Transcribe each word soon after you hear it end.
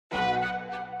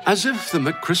As if the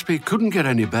McCrispy couldn't get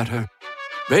any better,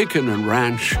 Bacon and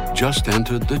Ranch just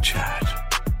entered the chat.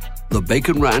 The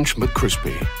Bacon Ranch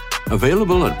McCrispy,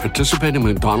 available at participating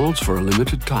McDonald's for a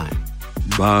limited time.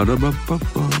 Ba-da-ba-ba-ba.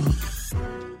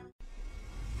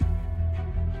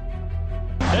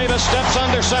 Davis steps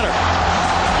under center.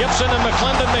 Gibson and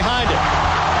McClendon behind him.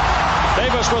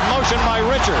 Davis with motion by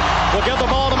Richard. Will give the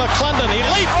ball to McClendon. He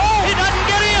leaps. Oh, he doesn't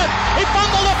get in. He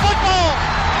fumbled the football.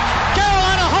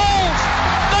 Carolina holds.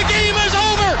 The game is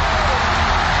over.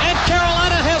 And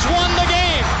Carolina has won the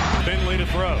game. Finley to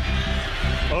throw.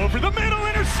 Over the middle,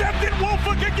 intercepted.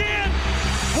 Wolford again.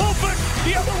 Wolford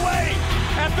the other way.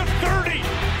 At the 30,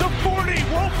 the 40.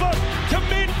 Wolford to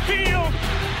midfield.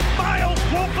 Miles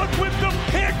Wolford with the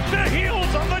pick. The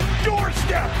heels on the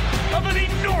doorstep of an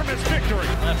enormous victory.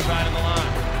 Left side of the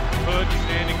line. Hood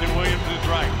standing to Williams'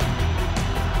 right.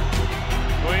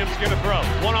 Williams gonna throw.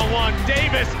 One-on-one.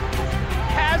 Davis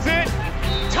has it.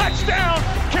 Touchdown.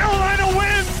 Carolina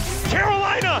wins.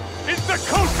 Carolina is the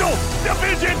Coastal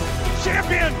Division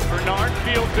champion. Bernard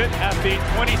fields it at the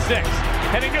 26.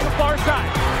 Heading to the far side.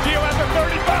 Gio at the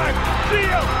 35.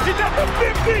 Gio, he's at the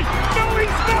 50. No, he's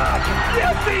not.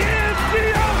 Yes, he is.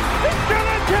 Gio is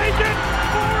gonna take it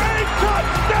for a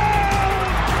touchdown.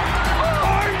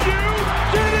 Are you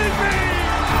kidding me?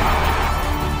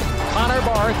 Connor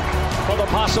Barth for the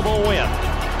possible win.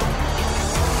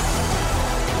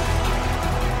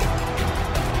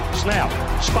 Snap,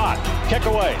 spot, kick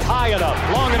away, high enough,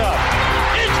 long enough.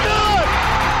 It's good!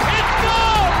 It's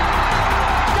good!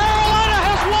 Carolina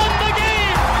has won the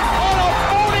game on a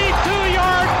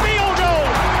 42-yard field goal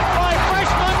by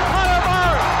freshman Connor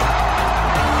Barth.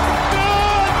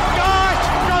 Good gosh,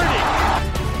 dirty.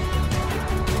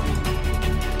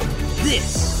 This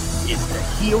is the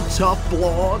Heel Tough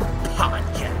Blog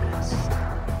Podcast.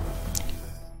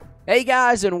 Hey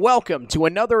guys, and welcome to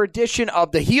another edition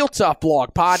of the Heel Tough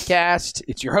Blog Podcast.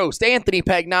 It's your host, Anthony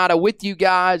Pagnotta, with you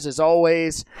guys as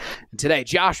always. And today,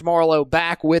 Josh Marlowe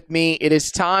back with me. It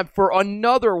is time for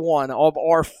another one of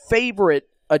our favorite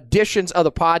editions of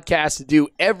the podcast to do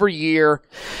every year.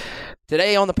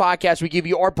 Today on the podcast, we give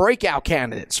you our breakout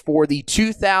candidates for the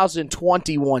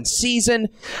 2021 season.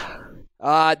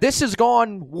 This has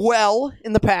gone well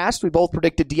in the past. We both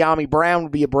predicted De'Ami Brown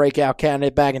would be a breakout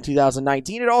candidate back in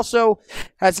 2019. It also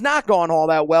has not gone all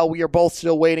that well. We are both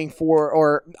still waiting for,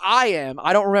 or I am.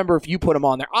 I don't remember if you put him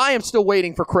on there. I am still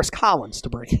waiting for Chris Collins to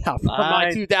break out for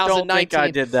my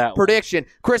 2019 prediction.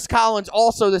 Chris Collins,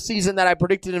 also the season that I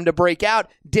predicted him to break out,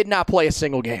 did not play a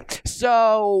single game.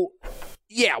 So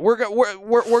yeah, we're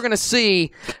gonna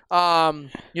see.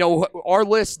 Our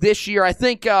list this year. I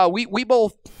think we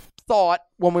both thought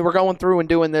when we were going through and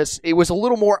doing this, it was a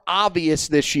little more obvious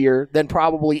this year than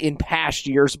probably in past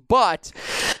years, but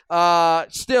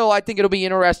still, I think it'll be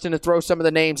interesting to throw some of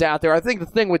the names out there. I think the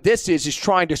thing with this is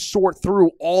trying to sort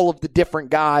through all of the different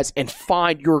guys and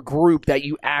find your group that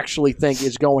you actually think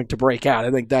is going to break out. I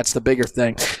think that's the bigger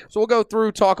thing. So we'll go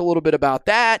through, talk a little bit about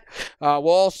that. We'll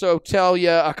also tell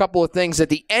you a couple of things at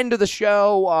the end of the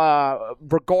show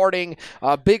regarding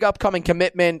a big upcoming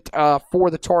commitment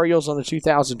for the Tar Heels on the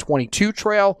 2022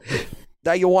 trail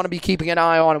that you'll want to be keeping an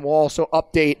eye on, and we'll also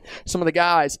update some of the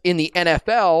guys in the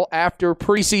NFL after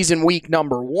preseason week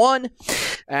number 1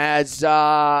 as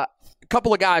a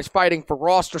couple of guys fighting for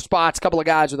roster spots, a couple of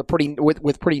guys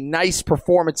with pretty nice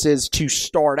performances to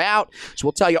start out. So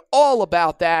we'll tell you all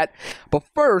about that. But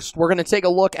first, we're going to take a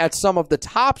look at some of the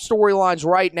top storylines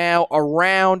right now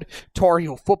around Tar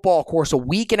Heel football. Of course, a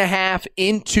week and a half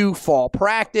into fall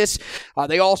practice.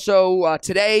 They also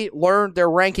today learned their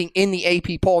ranking in the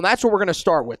AP poll, and that's what we're going to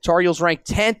start with. Tar Heels ranked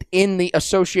 10th in the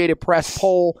Associated Press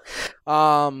poll.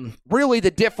 Really,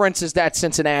 the difference is that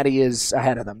Cincinnati is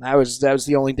ahead of them. That was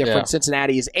the only difference. Yeah.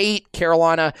 Cincinnati is 8.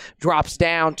 Carolina drops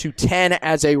down to 10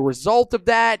 as a result of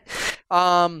that.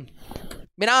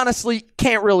 Honestly,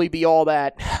 can't really be all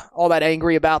that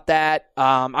angry about that.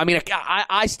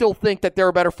 I still think that they're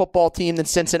a better football team than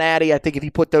Cincinnati. I think if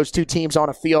you put those two teams on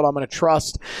a field, I'm going to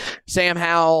trust Sam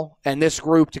Howell and this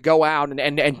group to go out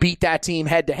and beat that team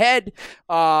head to head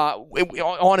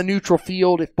on a neutral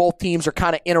field if both teams are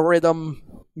kind of in a rhythm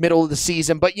middle of the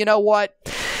season. But you know what?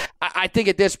 I think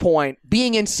at this point,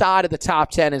 being inside of the top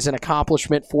 10 is an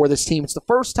accomplishment for this team. It's the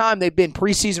first time they've been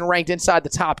preseason ranked inside the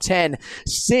top 10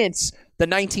 since the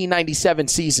 1997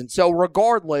 season. So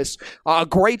regardless, a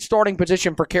great starting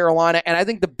position for Carolina. And I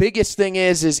think the biggest thing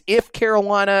is if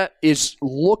Carolina is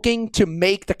looking to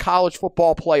make the college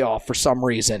football playoff for some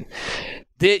reason,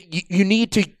 you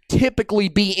need to typically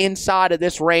be inside of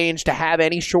this range to have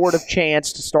any sort of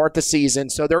chance to start the season.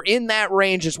 So they're in that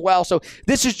range as well. So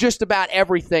this is just about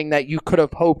everything that you could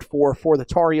have hoped for the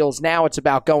Tar Heels. Now it's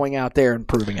about going out there and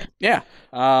proving it. Yeah.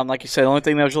 Like you said, the only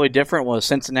thing that was really different was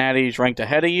Cincinnati's ranked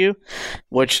ahead of you,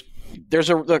 which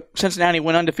Cincinnati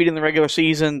went undefeated in the regular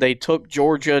season. They took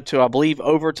Georgia to, I believe,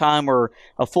 overtime or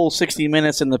a full 60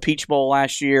 minutes in the Peach Bowl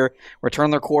last year,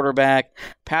 returned their quarterback.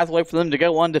 Pathway for them to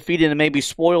go undefeated and maybe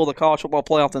spoil the college football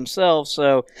playoff themselves.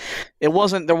 So there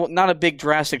was not a big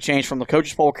drastic change from the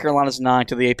coaches poll, Carolina's 9,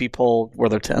 to the AP poll where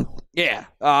they're 10. Yeah.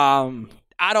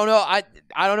 I don't know. I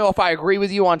don't know if I agree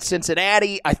with you on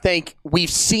Cincinnati. I think we've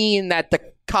seen that the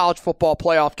College Football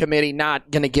Playoff Committee not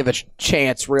going to give a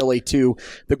chance really to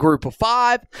the group of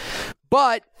 5,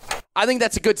 but I think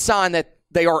that's a good sign that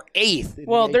they are 8th.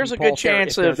 Well, there's a good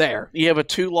chance if there. You have a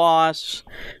 2-loss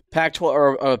Pac-12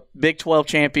 or a Big 12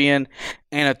 champion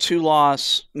and a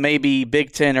 2-loss maybe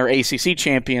Big 10 or ACC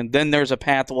champion, then there's a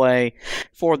pathway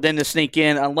for them to sneak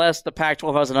in unless the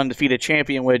Pac-12 has an undefeated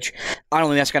champion, which I don't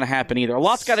think that's going to happen either. A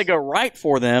lot's got to go right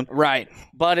for them. Right.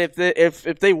 But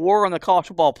if they were on the college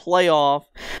football playoff,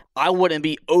 I wouldn't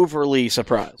be overly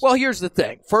surprised. Well, here's the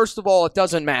thing. First of all, it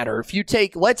doesn't matter. If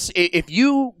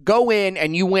you go in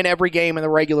and you win every game in the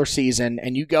regular season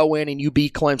and you go in and you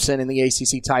beat Clemson in the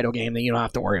ACC title game, then you don't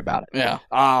have to worry about it.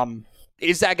 Yeah.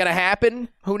 Is that going to happen?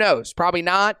 Who knows? Probably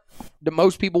not.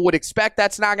 Most people would expect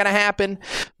that's not going to happen,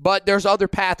 but there's other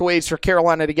pathways for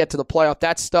Carolina to get to the playoff.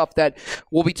 That's stuff that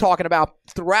we'll be talking about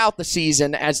throughout the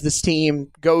season as this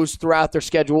team goes throughout their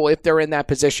schedule. If they're in that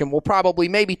position, we'll probably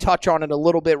maybe touch on it a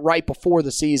little bit right before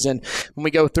the season when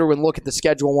we go through and look at the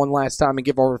schedule one last time and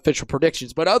give our official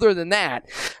predictions. But other than that,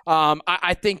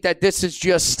 I think that this is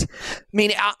just,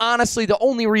 honestly, the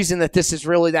only reason that this is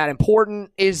really that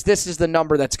important is this is the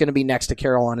number that's going to be next to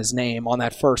Carolina's name on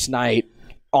that first night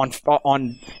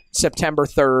on September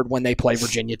 3rd when they play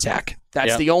Virginia Tech.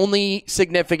 That's the only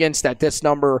significance that this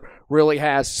number really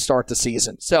has to start the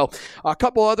season. So a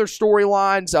couple other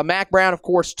storylines. Mack Brown, of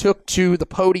course, took to the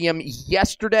podium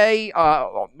yesterday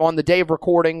on the day of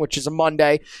recording, which is a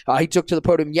Monday. He took to the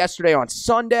podium yesterday on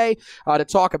Sunday to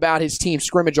talk about his team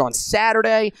scrimmage on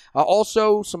Saturday.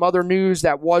 Also, some other news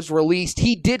that was released.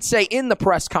 He did say in the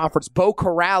press conference, Bo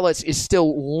Corrales is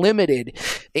still limited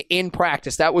in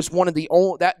practice. That was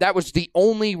that was the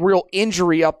only real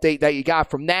injury update that you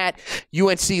got from that.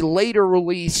 UNC later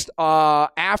released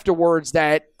afterwards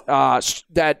that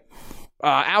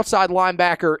outside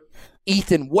linebacker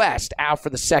Ethan West out for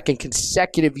the second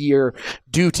consecutive year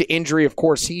due to injury. Of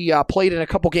course, he played in a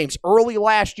couple games early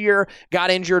last year, got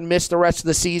injured, missed the rest of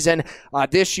the season.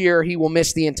 This year, he will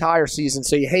miss the entire season,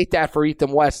 so you hate that for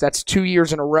Ethan West. That's 2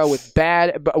 years in a row with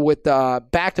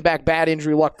back-to-back bad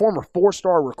injury luck. Former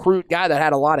 4-star recruit, guy that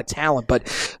had a lot of talent, but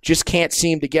just can't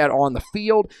seem to get on the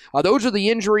field. Those are the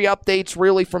injury updates,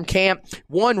 really, from camp.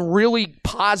 One really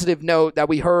positive note that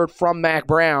we heard from Mack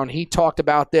Brown, he talked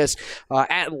about this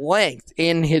at length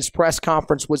in his press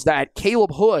conference, was that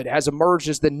Caleb Hood has emerged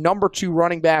as the number 2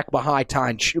 running back behind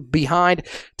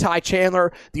Ty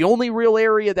Chandler. The only real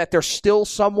area that they're still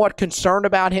somewhat concerned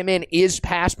about him in is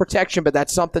pass protection, but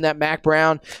that's something that Mack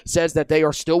Brown says that they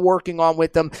are still working on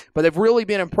with him. But they've really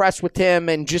been impressed with him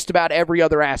in just about every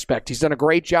other aspect. He's done a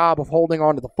great job of holding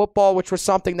on to the football, which was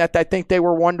something that I think they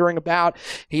were wondering about.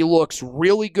 He looks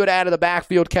really good out of the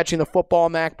backfield catching the football,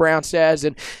 Mack Brown says,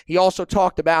 and he also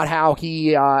talked about how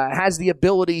he has the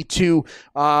ability to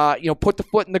put the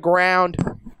foot in the ground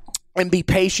and be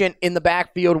patient in the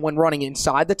backfield when running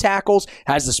inside the tackles,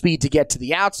 has the speed to get to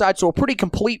the outside, so a pretty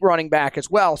complete running back as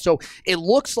well. So it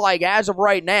looks like, as of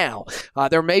right now,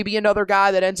 there may be another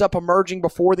guy that ends up emerging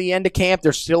before the end of camp.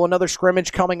 There's still another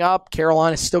scrimmage coming up.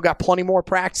 Carolina's still got plenty more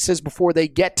practices before they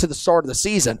get to the start of the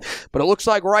season. But it looks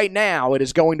like right now it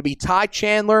is going to be Ty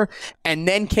Chandler and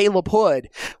then Caleb Hood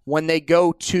when they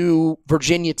go to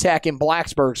Virginia Tech in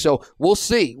Blacksburg. So we'll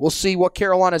see. We'll see what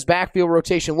Carolina's backfield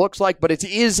rotation looks like, but it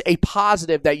is a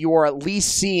positive that you are at least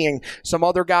seeing some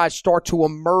other guys start to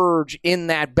emerge in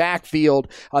that backfield.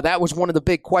 That was one of the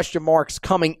big question marks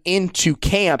coming into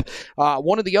camp.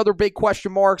 One of the other big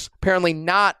question marks, apparently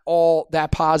not all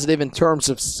that positive in terms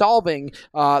of solving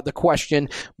the question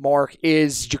mark,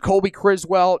 is Jacoby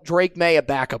Criswell, Drake May, a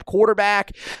backup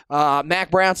quarterback. Mack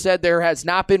Brown said there has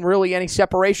not been really any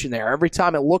separation there. Every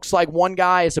time it looks like one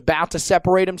guy is about to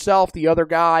separate himself, the other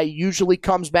guy usually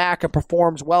comes back and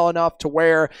performs well enough to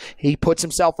where he puts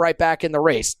himself right back in the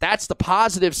race. That's the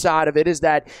positive side of it, is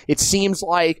that it seems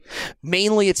like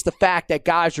mainly it's the fact that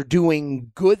guys are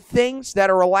doing good things that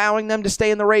are allowing them to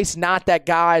stay in the race, not that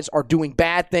guys are doing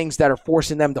bad things that are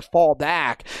forcing them to fall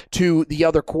back to the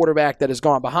other quarterback that has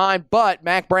gone behind. But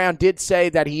Mack Brown did say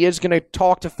that he is going to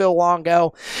talk to Phil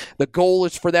Longo. The goal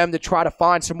is for them to try to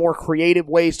find some more creative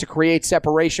ways to create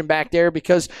separation back there,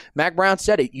 because Mack Brown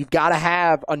said it. You've got to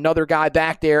have another guy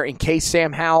back there in case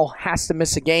Sam Howell has to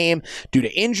miss a game due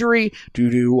to injury, due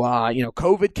to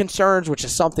COVID concerns, which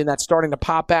is something that's starting to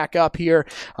pop back up here.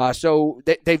 So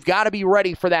they've got to be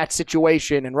ready for that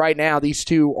situation. And right now, these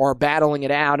two are battling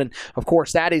it out. And of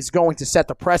course, that is going to set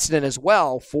the precedent as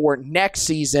well for next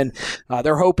season.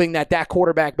 They're hoping that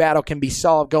quarterback battle can be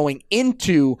solved going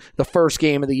into the first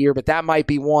game of the year, but that might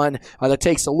be one that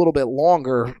takes a little bit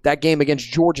longer. That game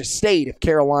against Georgia State, if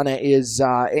Carolina is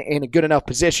in a good enough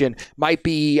position, might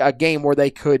be a game where they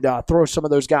could throw some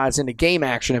of those guys into game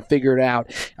action and figure it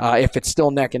out if it's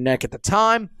still neck and neck at the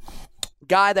time.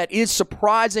 Guy that is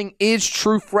surprising is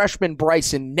true freshman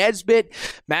Bryson Nesbitt.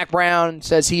 Mack Brown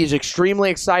says he is extremely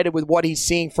excited with what he's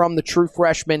seeing from the true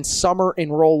freshman summer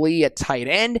enrollee at tight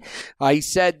end. He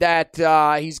said that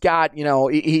he's got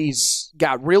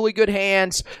really good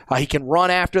hands. He can run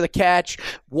after the catch.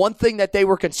 One thing that they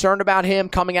were concerned about him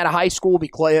coming out of high school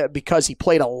because he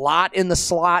played a lot in the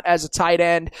slot as a tight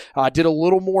end, did a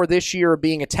little more this year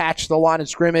being attached to the line of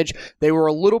scrimmage. They were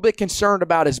a little bit concerned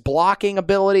about his blocking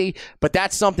ability, but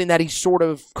that's something that he sort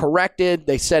of corrected.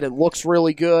 They said it looks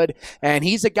really good, and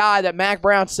he's a guy that Mack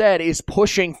Brown said is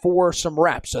pushing for some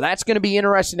reps. So that's going to be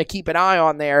interesting to keep an eye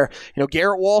on there.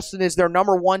 Garrett Walston is their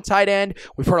number one tight end.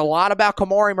 We've heard a lot about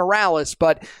Kamari Morales,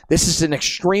 but this is an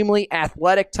extremely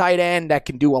athletic tight end that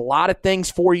can do a lot of things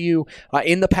for you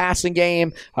in the passing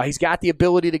game. He's got the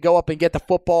ability to go up and get the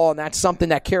football, and that's something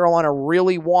that Carolina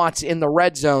really wants in the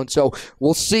red zone. So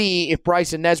we'll see if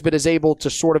Bryson Nesbitt is able to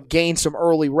sort of gain some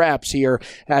early reps here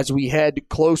as we head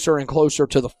closer and closer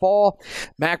to the fall.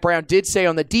 Mack Brown did say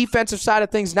on the defensive side of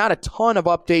things, not a ton of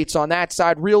updates on that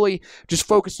side, really just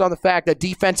focused on the fact that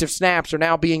defensive snaps are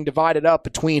now being divided up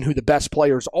between who the best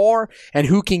players are and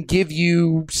who can give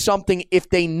you something if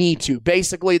they need to.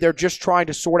 Basically, they're just trying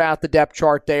to sort out the depth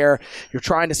chart there. You're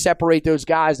trying to separate those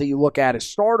guys that you look at as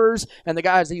starters and the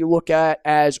guys that you look at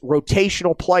as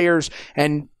rotational players.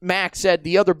 And Mack said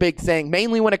the other big thing,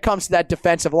 mainly when it comes to that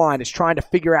defensive line, is trying to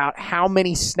figure out how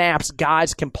many snaps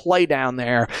guys can play down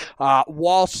there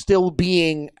while still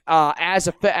being as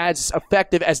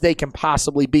effective as they can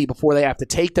possibly be before they have to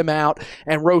take them out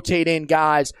and rotate in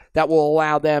guys that will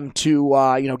allow them to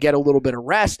get a little bit of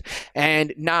rest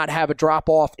and not have a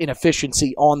drop-off in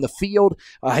efficiency on the field.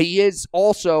 He is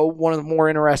also, one of the more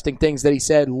interesting things that he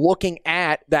said, looking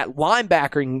at that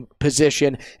linebacking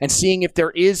position and seeing if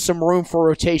there is some room for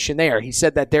rotation there. He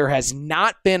said that there has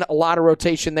not been a lot of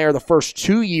rotation there the first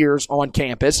 2 years on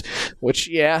campus, which,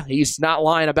 yeah, he's not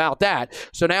lying about that.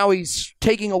 So now he's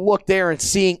taking a look there and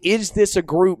seeing, is this a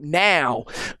group now,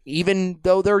 even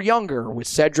though they're younger, with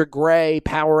Cedric Gray,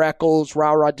 Power Eccles,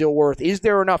 Ra Dilworth, is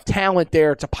there enough talent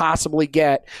there to possibly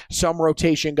get some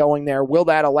rotation going there? Will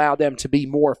that allow them to be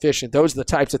more efficient? Those are the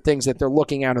types of things that they're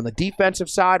looking at on the defensive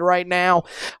side right now.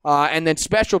 And then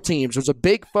special teams was a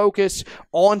big focus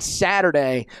on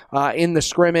Saturday in the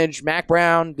scrimmage. Mack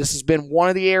Brown, this has been one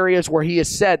of the areas where he has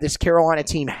said this Carolina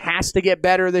team has to get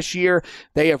better this year.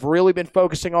 They have really been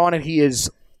focusing on it. He is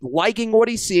liking what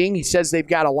he's seeing. He says they've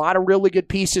got a lot of really good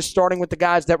pieces, starting with the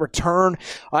guys that return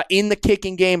in the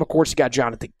kicking game. Of course, you got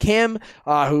Jonathan Kim,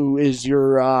 who is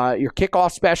your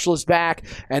kickoff specialist back,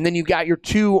 and then you've got your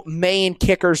two main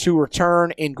kickers who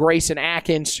return in Grayson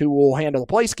Atkins, who will handle the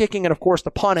place kicking, and of course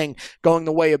the punting going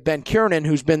the way of Ben Kiernan,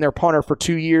 who's been their punter for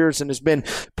 2 years and has been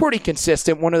pretty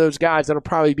consistent. One of those guys that'll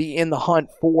probably be in the hunt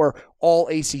for all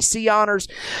ACC honors.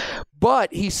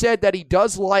 But he said that he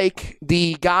does like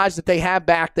the guys that they have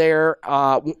back there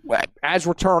as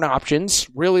return options,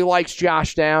 really likes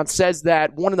Josh Downs, says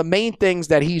that one of the main things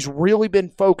that he's really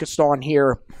been focused on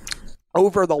here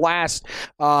over the last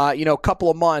couple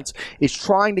of months is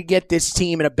trying to get this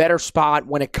team in a better spot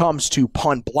when it comes to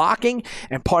punt blocking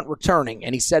and punt returning.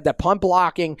 And he said that punt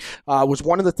blocking was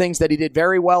one of the things that he did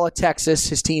very well at Texas.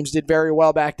 His teams did very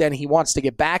well back then. He wants to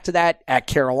get back to that at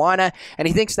Carolina, and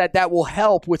he thinks that that will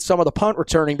help with some of the punt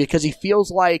returning, because he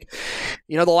feels like,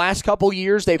 the last couple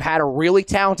years they've had a really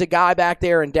talented guy back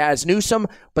there in Daz Newsome,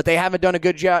 but they haven't done a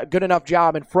good enough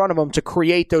job in front of him to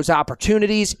create those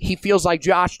opportunities. He feels like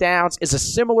Josh Downs is a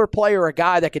similar player, a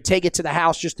guy that could take it to the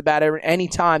house just about any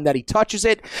time that he touches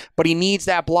it, but he needs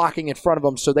that blocking in front of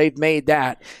him, so they've made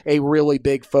that a really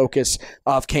big focus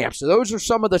of camp. So those are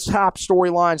some of the top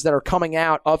storylines that are coming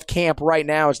out of camp right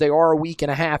now as they are a week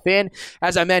and a half in.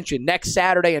 As I mentioned, next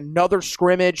Saturday, another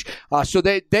scrimmage. So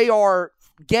they are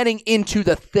getting into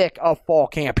the thick of fall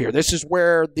camp here. This is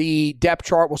where the depth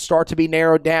chart will start to be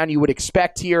narrowed down. You would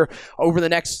expect here over the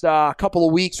next couple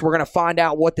of weeks, we're going to find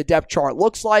out what the depth chart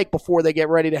looks like before they get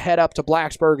ready to head up to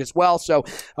Blacksburg as well. So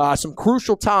some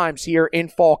crucial times here in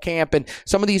fall camp, and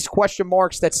some of these question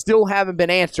marks that still haven't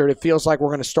been answered, it feels like we're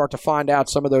going to start to find out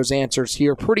some of those answers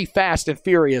here pretty fast and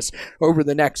furious over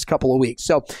the next couple of weeks.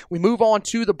 So we move on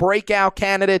to the breakout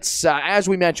candidates. As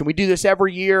we mentioned, we do this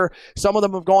every year. Some of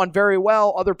them have gone very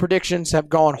well. Other predictions have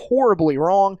gone horribly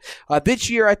wrong. This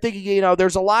year, I think,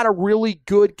 there's a lot of really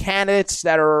good candidates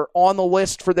that are on the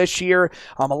list for this year.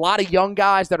 A lot of young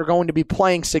guys that are going to be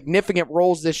playing significant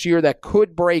roles this year that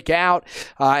could break out.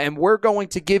 And we're going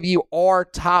to give you our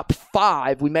top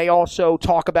 5. We may also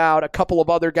talk about a couple of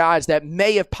other guys that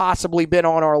may have possibly been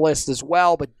on our list as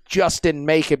well, but just didn't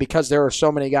make it because there are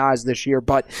so many guys this year.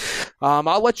 But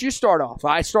I'll let you start off.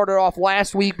 I started off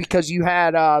last week because you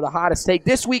had the hottest take.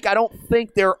 This week, I don't think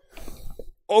they're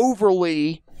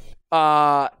overly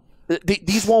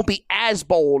these won't be as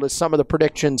bold as some of the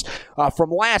predictions from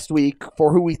last week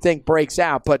for who we think breaks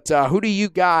out. But who do you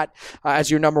got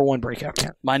as your number one breakout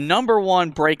candidate? My number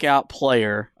one breakout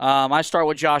player, I start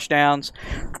with Josh Downs.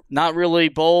 Not really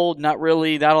bold, not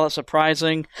really that all that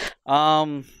surprising.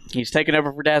 He's taken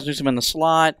over for Daz Newsome in the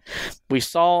slot. We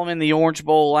saw him in the Orange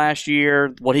Bowl last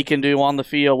year, what he can do on the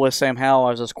field with Sam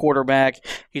Howell as his quarterback.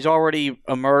 He's already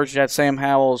emerged at Sam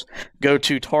Howell's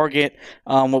go-to target,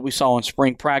 what we saw in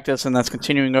spring practice, and that's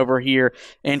continuing over here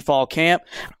in fall camp.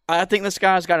 I think this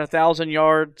guy's got 1,000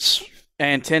 yards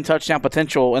and 10 touchdown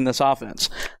potential in this offense.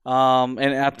 And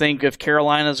I think if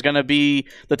Carolina's going to be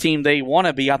the team they want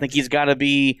to be, I think he's got to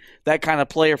be that kind of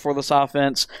player for this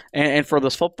offense and for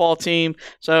this football team.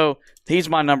 So he's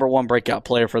my number one breakout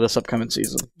player for this upcoming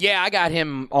season. Yeah, I got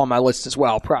him on my list as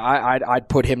well. I'd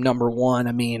put him number one.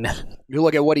 I mean, you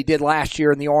look at what he did last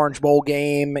year in the Orange Bowl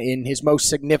game in his most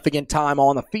significant time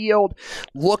on the field.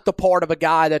 Looked the part of a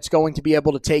guy that's going to be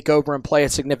able to take over and play a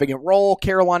significant role.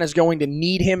 Carolina's going to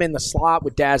need him in the slot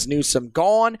with Daz Newsome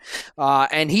gone,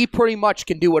 and he pretty much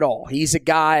can do it all. He's a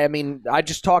guy, I mean, I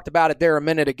just talked about it there a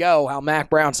minute ago, how Mac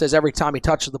Brown says every time he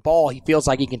touches the ball, he feels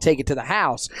like he can take it to the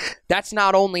house. That's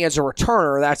not only as a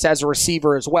returner, that's as a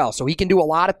receiver as well. So he can do a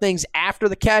lot of things after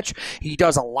the catch. He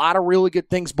does a lot of really good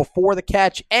things before the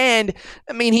catch, and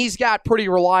I mean, he's got pretty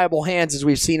reliable hands as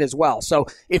we've seen as well. So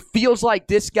it feels like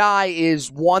this guy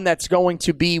is one that's going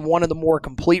to be one of the more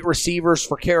complete receivers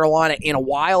for Carolina in a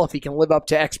while if he can live up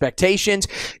to expectations.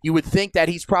 You would think that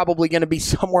he's probably going to be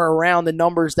somewhere around the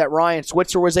numbers that Ryan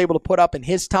Switzer was able to put up in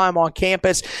his time on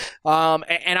campus.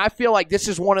 And I feel like this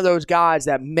is one of those guys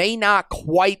that may not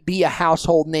quite be a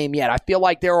household name yet. I feel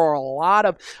like there are a lot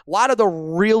of the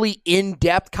really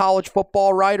in-depth college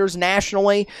football writers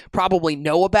nationally probably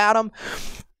know about him.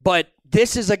 But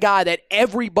this is a guy that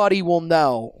everybody will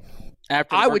know.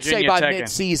 I would say by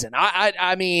mid-season.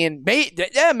 I mean,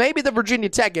 maybe the Virginia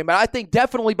Tech game, but I think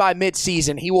definitely by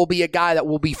mid-season he will be a guy that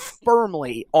will be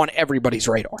firmly on everybody's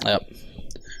radar. Yep.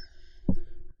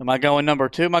 Am I going number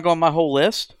 2? Am I going my whole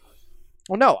list?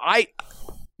 Well, no.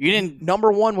 You didn't.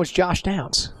 Number 1 was Josh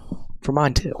Downs for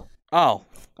mine too. Oh.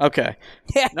 Okay.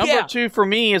 Number 2 for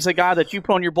me is a guy that you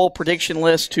put on your bold prediction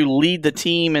list to lead the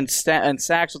team in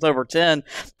sacks with over 10.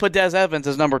 Put Des Evans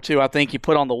as number 2. I think you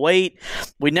put on the weight.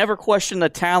 We never questioned the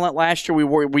talent last year.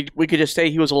 We could just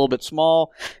say he was a little bit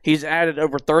small. He's added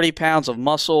over 30 pounds of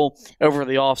muscle over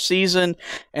the offseason.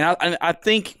 And I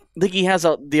think he has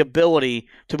the ability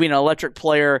to be an electric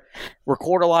player,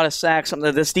 record a lot of sacks, something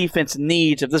that this defense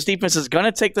needs. If this defense is going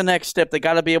to take the next step, they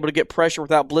got to be able to get pressure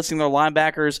without blitzing their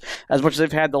linebackers as much as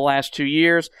they've had the last 2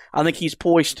 years. I think he's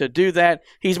poised to do that.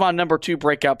 He's my number 2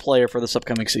 breakout player for this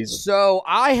upcoming season. So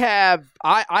I have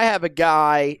a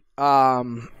guy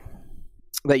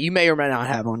that you may or may not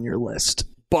have on your list,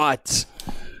 but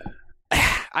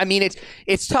I mean,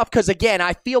 it's tough because, again,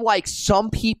 I feel like some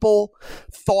people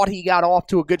thought he got off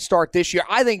to a good start this year.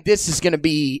 I think this is going to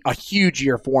be a huge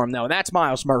year for him, though, and that's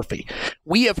Myles Murphy.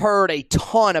 We have heard a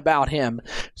ton about him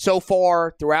so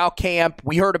far throughout camp.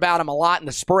 We heard about him a lot in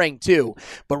the spring, too.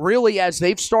 But really, as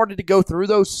they've started to go through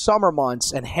those summer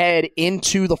months and head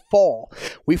into the fall,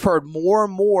 we've heard more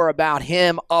and more about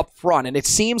him up front, and it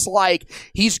seems like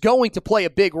he's going to play a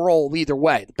big role either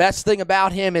way. The best thing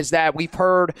about him is that we've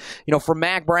heard, from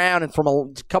Mac Mac Brown and from a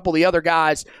couple of the other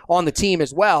guys on the team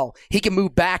as well, he can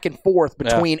move back and forth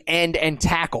between end and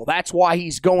tackle. That's why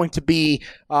he's going to be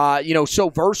so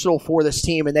versatile for this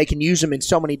team, and they can use him in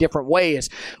so many different ways.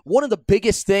 One of the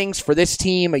biggest things for this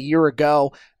team a year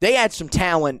ago, they had some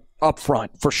talent up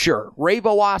front, for sure. Ray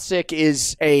Vohasek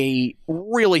is a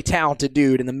really talented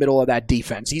dude in the middle of that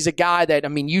defense. He's a guy that,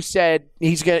 you said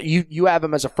you have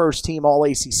him as a first-team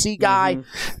All-ACC guy.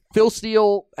 Mm-hmm. Phil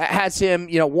Steele has him,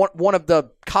 one of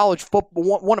college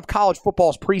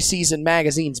football's preseason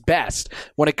magazine's best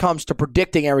when it comes to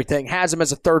predicting everything. Has him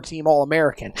as a third-team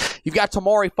All-American. You've got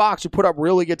Tamari Fox, who put up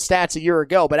really good stats a year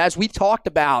ago. But as we talked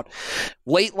about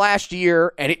late last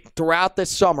year and throughout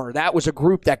this summer, that was a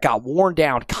group that got worn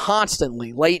down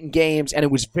constantly late in games, and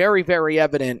it was very, very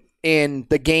evident in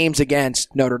the games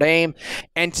against Notre Dame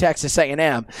and Texas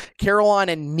A&M.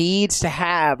 Carolina needs to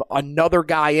have another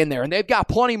guy in there, and they've got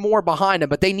plenty more behind him,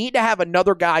 but they need to have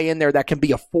another guy in there that can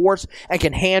be a force and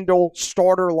can handle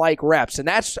starter-like reps, and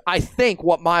that's, I think,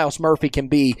 what Myles Murphy can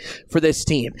be for this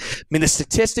team. The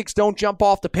statistics don't jump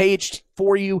off the page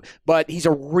for you, but he's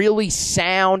a really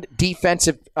sound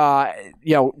defensive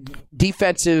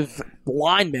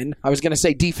lineman. I was going to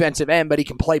say defensive end, but he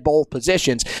can play both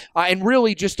positions, and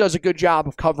really just does a good job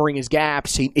of covering his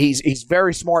gaps. He's a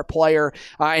very smart player,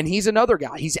 and he's another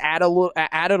guy. He's added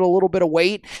a little bit of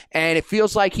weight, and it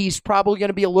feels like he's probably going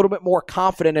to be a little bit more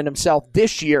confident in himself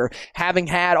this year, having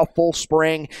had a full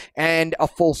spring and a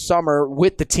full summer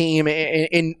with the team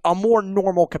in a more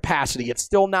normal capacity. It's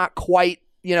still not quite,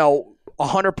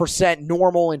 100%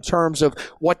 normal in terms of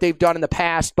what they've done in the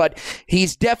past, but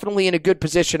he's definitely in a good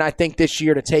position, I think, this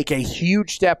year to take a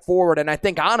huge step forward. And I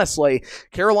think, honestly,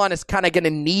 Carolina's kind of going to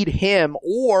need him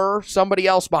or somebody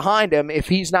else behind him, if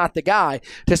he's not the guy,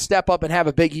 to step up and have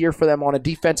a big year for them on a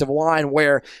defensive line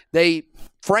where they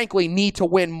frankly need to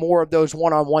win more of those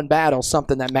one-on-one battles,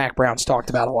 something that Mac Brown's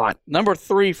talked about a lot. Number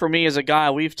 3 for me is a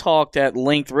guy we've talked at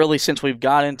length really since we've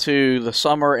got into the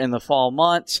summer and the fall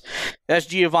months. That's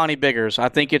Giovanni Biggers. I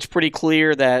think it's pretty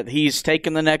clear that he's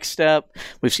taken the next step.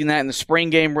 We've seen that in the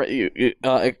spring game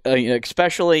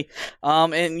especially.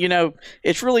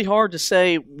 It's really hard to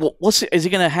say, is he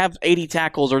going to have 80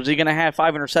 tackles or is he going to have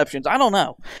 5 interceptions? I don't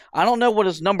know. I don't know what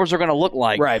his numbers are going to look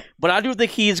like. Right. But I do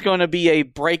think he's going to be a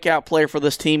breakout player for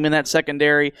this team in that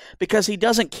secondary because he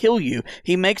doesn't kill you.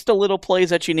 He makes the little plays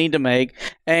that you need to make,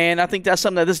 and I think that's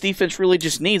something that this defense really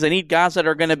just needs. They need guys that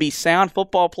are going to be sound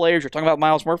football players. You're talking about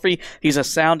Myles Murphy. He's a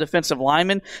sound defensive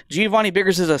lineman. Giovanni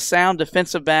Biggers is a sound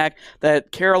defensive back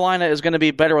that Carolina is going to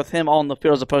be better with him on the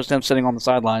field as opposed to him sitting on the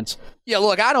sidelines. Yeah,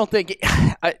 look, I don't think,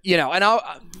 and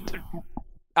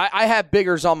I have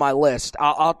Biggers on my list.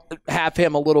 I'll have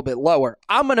him a little bit lower.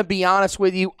 I'm going to be honest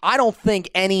with you. I don't think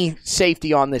any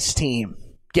safety on this team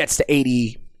gets to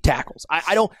 80 tackles.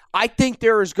 I think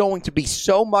there is going to be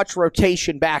so much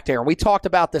rotation back there. And we talked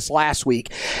about this last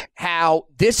week, how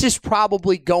this is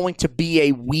probably going to be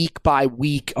a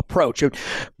week-by-week approach.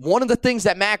 One of the things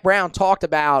that Mac Brown talked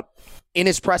about in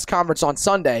his press conference on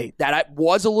Sunday that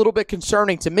was a little bit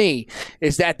concerning to me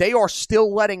is that they are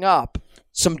still letting up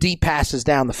some deep passes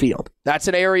down the field. That's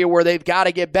an area where they've got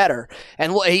to get better.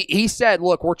 And he said,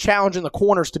 look, we're challenging the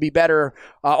corners to be better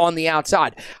on the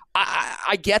outside.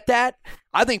 I get that.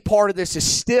 I think part of this is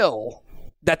still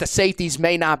that the safeties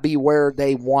may not be where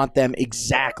they want them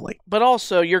exactly. But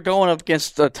also, you're going up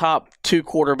against the top 2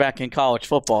 quarterback in college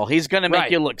football. He's going to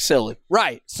make you look silly.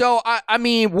 Right. So,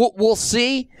 we'll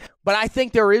see. But I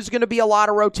think there is going to be a lot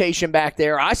of rotation back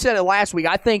there. I said it last week.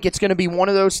 I think it's going to be one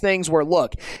of those things where,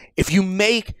 look, if you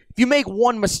make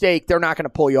one mistake, they're not going to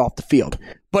pull you off the field.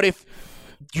 But if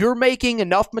you're making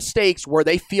enough mistakes where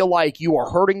they feel like you are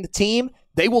hurting the team,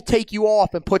 they will take you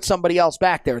off and put somebody else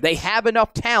back there. They have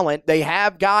enough talent. They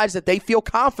have guys that they feel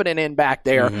confident in back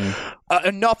there,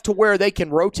 enough to where they can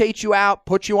rotate you out,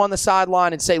 put you on the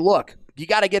sideline, and say, look, you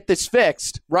got to get this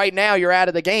fixed. Right now you're out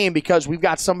of the game because we've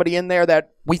got somebody in there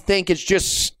that we think is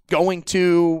just going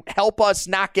to help us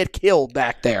not get killed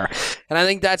back there. And I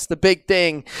think that's the big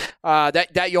thing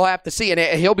that you'll have to see. And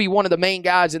he'll be one of the main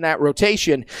guys in that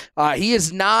rotation. He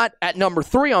is not at number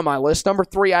 3 on my list. Number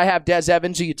 3, I have Des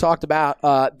Evans, who you talked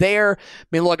about there.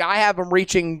 Look, I have him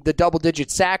reaching the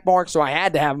double-digit sack mark, so I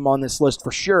had to have him on this list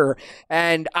for sure.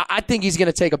 And I think he's going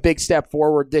to take a big step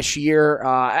forward this year.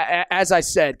 As I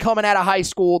said, coming out of high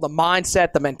school, the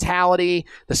mindset, the mentality,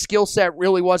 the skill set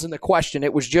really wasn't the question.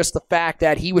 It was just the fact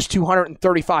that he was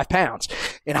 235 pounds.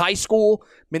 In high school,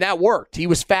 that worked. worked. He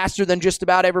was faster than just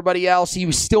about everybody else. He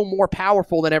was still more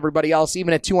powerful than everybody else,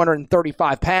 even at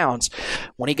 235 pounds.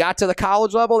 When he got to the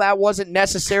college level, that wasn't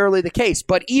necessarily the case.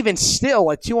 But even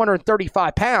still, at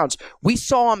 235 pounds, we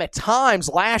saw him at times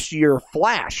last year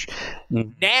flash.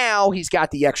 Now he's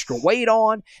got the extra weight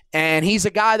on, and he's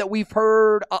a guy that we've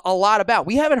heard a lot about.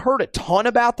 We haven't heard a ton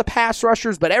about the pass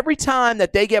rushers, but every time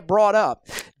that they get brought up,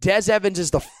 Des Evans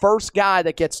is the first guy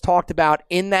that gets talked about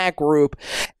in that group.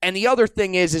 And the other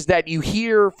thing is that you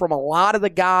hear from a lot of the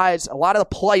guys, a lot of the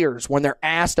players, when they're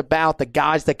asked about the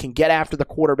guys that can get after the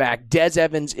quarterback, Des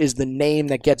Evans is the name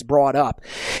that gets brought up.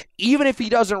 Even if he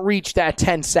doesn't reach that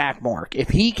 10-sack mark, if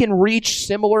he can reach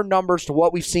similar numbers to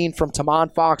what we've seen from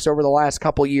Tamon Fox over the last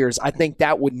couple of years, I think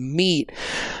that would meet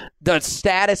the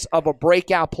status of a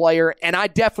breakout player, and I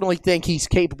definitely think he's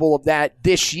capable of that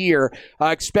this year,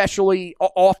 especially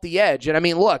off the edge. And I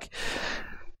mean, look,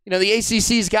 you know, the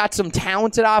ACC's got some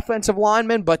talented offensive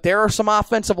linemen, but there are some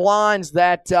offensive lines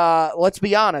that, let's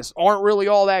be honest, aren't really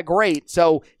all that great.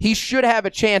 So he should have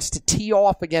a chance to tee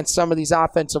off against some of these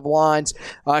offensive lines,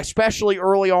 especially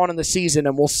early on in the season,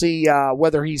 and we'll see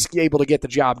whether he's able to get the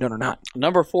job done or not.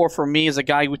 Number 4 for me is a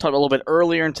guy we talked about a little bit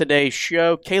earlier in today's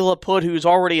show, Caleb Hood, who's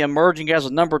already emerging as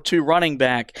a number 2 running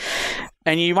back.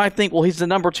 And you might think, well, he's the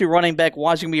number 2 running back.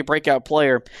 Why is he going to be a breakout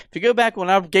player? If you go back when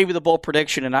I gave you the bold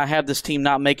prediction and I had this team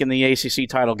not making the ACC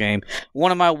title game,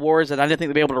 one of my worries that I didn't think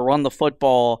they'd be able to run the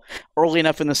football early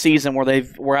enough in the season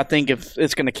where I think if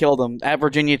it's going to kill them at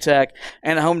Virginia Tech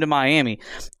and at home to Miami.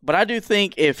 But I do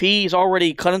think if he's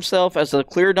already cut himself as the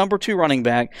clear number 2 running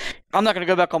back, I'm not going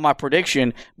to go back on my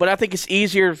prediction, but I think it's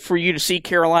easier for you to see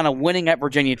Carolina winning at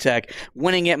Virginia Tech,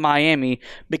 winning at Miami,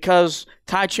 because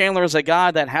Ty Chandler is a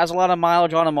guy that has a lot of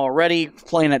mileage on him already,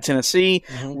 playing at Tennessee.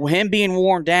 Him being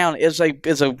worn down it's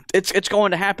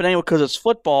going to happen anyway because it's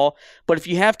football. But if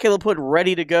you have Caleb Hood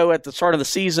ready to go at the start of the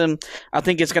season, I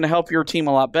think it's going to help your team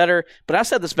a lot better. But I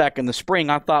said this back in the spring.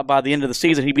 I thought by the end of the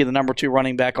season he'd be the number 2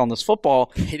 running back on this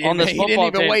football. He didn't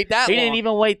even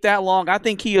wait that long. I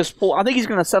think he is full. I think he's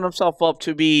going to set himself up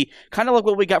to be kind of like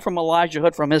what we got from Elijah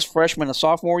Hood from his freshman and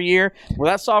sophomore year. Where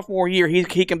that sophomore year he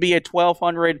can be a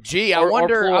 1,200. Gee, I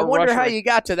wonder how you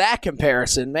got to that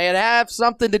comparison. May it have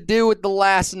something to do with the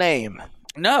last name?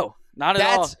 No, not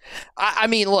at all. I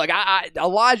mean, look,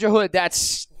 Elijah Hood,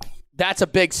 that's a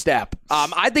big step.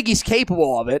 I think he's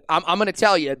capable of it. I'm going to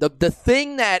tell you, the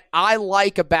thing that I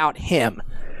like about him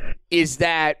is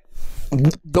that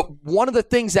one of the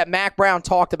things that Mac Brown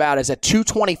talked about is at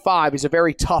 225, he's a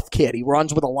very tough kid. He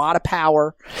runs with a lot of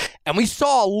power, and we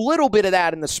saw a little bit of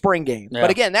that in the spring game. Yeah. But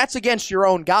again, that's against your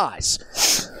own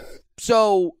guys.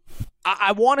 So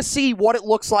I want to see what it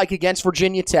looks like against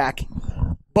Virginia Tech.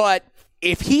 But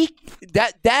if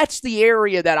that's the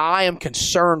area that I am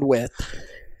concerned with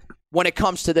when it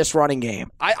comes to this running game.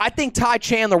 I think Ty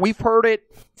Chandler, we've heard it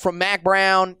from Mac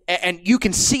Brown, and you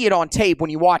can see it on tape when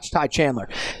you watch Ty Chandler.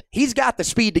 He's got the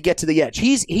speed to get to the edge.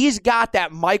 He's got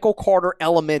that Michael Carter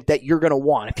element that you're going to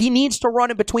want. If he needs to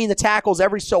run in between the tackles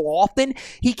every so often,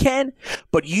 he can.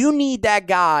 But you need that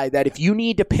guy that if you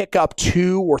need to pick up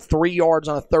 2 or 3 yards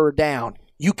on a third down,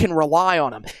 you can rely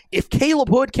on him. If Caleb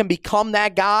Hood can become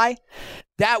that guy,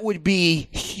 that would be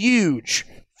huge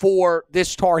for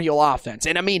this Tar Heel offense.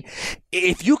 And I mean,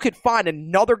 if you could find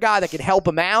another guy that could help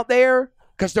him out there,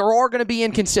 because there are going to be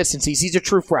inconsistencies. He's a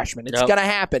true freshman. It's going to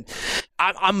happen.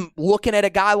 I'm looking at a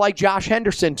guy like Josh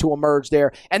Henderson to emerge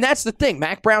there. And that's the thing.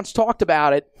 Mac Brown's talked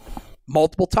about it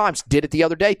multiple times. Did it the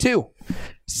other day, too.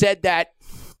 Said that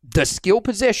the skill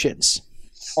positions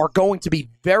are going to be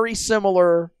very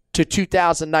similar to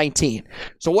 2019.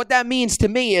 So what that means to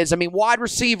me is, wide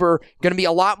receiver, going to be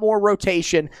a lot more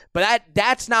rotation, but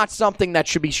that's not something that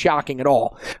should be shocking at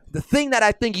all. The thing that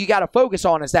I think you got to focus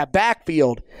on is that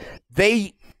backfield.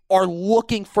 They are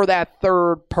looking for that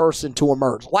third person to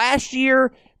emerge. Last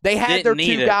year, they had their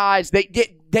 2 guys. They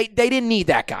didn't need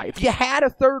that guy. If you had a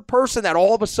third person that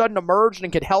all of a sudden emerged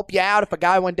and could help you out if a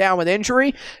guy went down with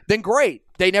injury, then great.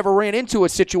 They never ran into a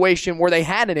situation where they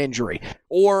had an injury.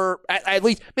 Or at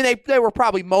least, there were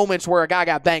probably moments where a guy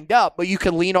got banged up, but you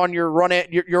could lean on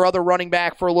your other running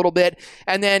back for a little bit,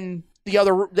 and then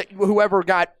whoever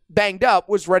got banged up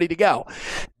was ready to go.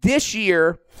 This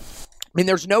year,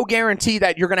 there's no guarantee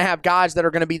that you're going to have guys that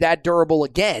are going to be that durable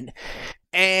again.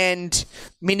 And,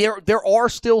 there are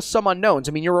still some unknowns.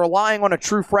 You're relying on a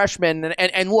true freshman.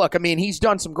 And look, he's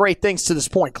done some great things to this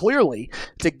point, clearly,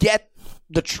 to get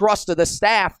the trust of the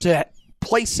staff to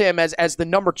place him as the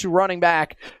number 2 running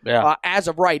back as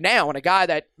of right now, and a guy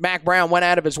that Mac Brown went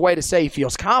out of his way to say he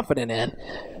feels confident in.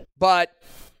 But,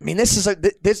 this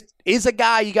is a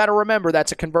guy you got to remember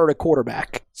that's a converted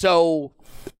quarterback. So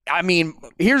I mean,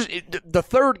 here's the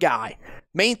third guy.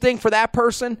 Main thing for that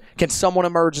person, can someone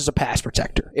emerge as a pass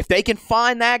protector? If they can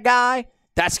find that guy,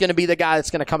 that's going to be the guy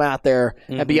that's going to come out there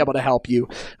and be able to help you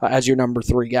as your number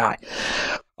 3 guy.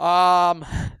 So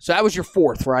that was your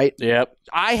 4th, right? Yep.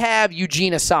 I have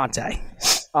Eugene Asante.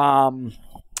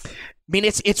 I mean,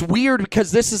 it's weird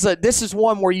because this is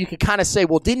one where you could kind of say,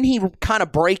 well, didn't he kind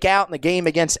of break out in the game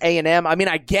against A&M? I mean,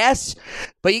 I guess,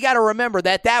 but you got to remember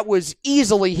that was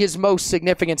easily his most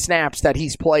significant snaps that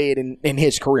he's played in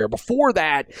his career. Before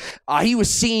that, he was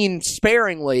seen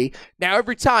sparingly. Now,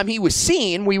 every time he was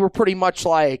seen, we were pretty much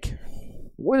like,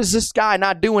 what is this guy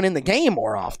not doing in the game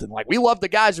more often? Like, we love the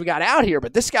guys we got out here,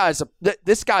 but this guy's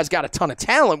got a ton of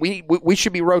talent. We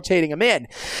should be rotating him in.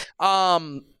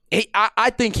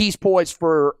 I think he's poised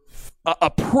for a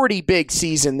pretty big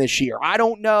season this year. I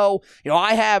don't know.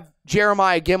 I have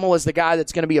Jeremiah Gimmel as the guy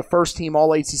that's going to be a first-team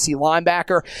All-ACC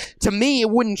linebacker. To me, it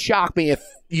wouldn't shock me if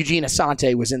Eugene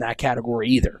Asante was in that category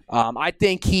either. I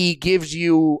think he gives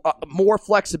you more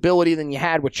flexibility than you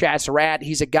had with Chad Surratt.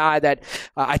 He's a guy that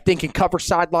I think can cover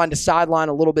sideline to sideline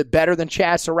a little bit better than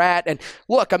Chad Surratt. And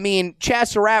look, I mean, Chad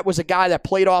Surratt was a guy that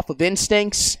played off of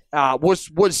instincts,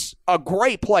 was a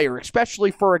great player,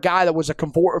 especially for a guy that was a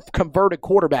converted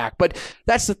quarterback. But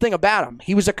that's the thing about him.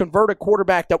 He was a converted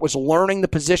quarterback that was learning the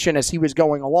position as he was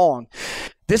going along.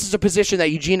 This is a position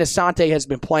that Eugene Asante has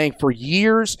been playing for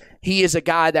years. He is a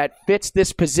guy that fits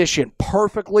this position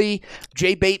perfectly.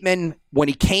 Jay Bateman, when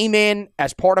he came in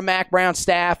as part of Mack Brown's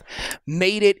staff,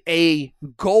 made it a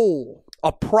goal,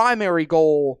 a primary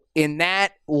goal in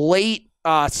that late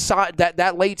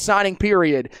that late signing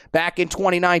period back in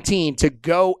 2019 to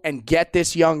go and get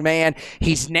this young man.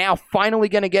 He's now finally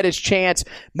going to get his chance.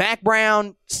 Mack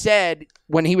Brown said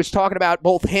when he was talking about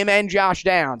both him and Josh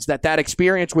Downs that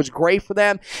experience was great for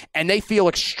them, and they feel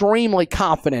extremely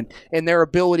confident in their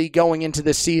ability going into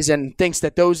this season, thinks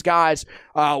that those guys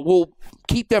will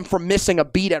keep them from missing a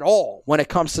beat at all when it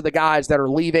comes to the guys that are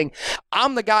leaving.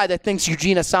 I'm the guy that thinks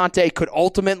Eugene Asante could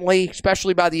ultimately,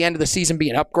 especially by the end of the season, be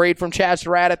an upgrade from Chad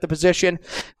Surratt at the position.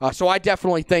 So I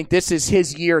definitely think this is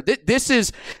his year. This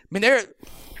is, I mean,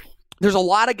 there's a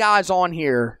lot of guys on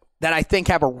here that I think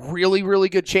have a really, really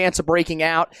good chance of breaking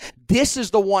out. This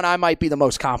is the one I might be the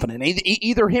most confident in,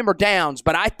 either him or Downs,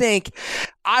 but I think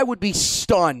I would be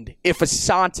stunned if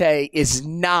Asante is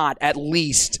not at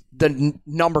least the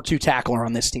number 2 tackler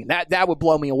on this team. That would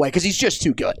blow me away because he's just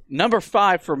too good. Number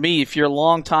 5 for me, if you're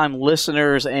longtime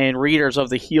listeners and readers of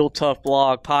the Heel Tough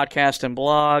blog, podcast and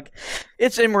blog,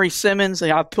 it's Emory Simmons.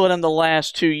 I've put him the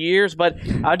last 2 years, but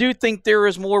I do think there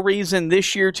is more reason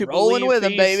this year to Rolling believe with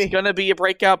him, he's baby. going to be a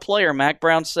breakout player. Mack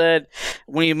Brown said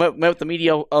when he met with the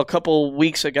media a couple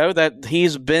weeks ago that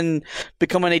he's been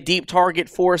becoming a deep target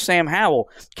for Sam Howell.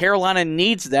 Carolina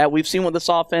needs that. We've seen with this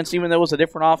offense, even though it was a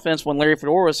different offense when Larry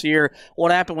Fedora was here,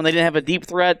 what happened when they didn't have a deep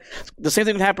threat. The same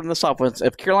thing would happen in this offense.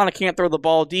 If Carolina can't throw the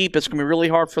ball deep, it's going to be really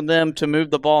hard for them to move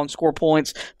the ball and score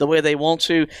points the way they want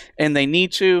to, and they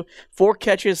need to. 4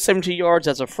 catches, 72 yards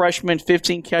as a freshman,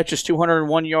 15 catches,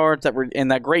 201 yards in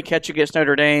that great catch against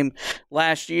Notre Dame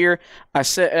last year.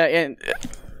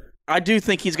 I do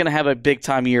think he's going to have a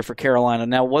big-time year for Carolina.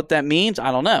 Now, what that means,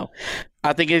 I don't know.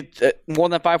 I think it's more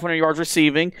than 500 yards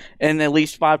receiving and at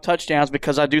least 5 touchdowns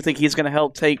because I do think he's going to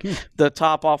help take the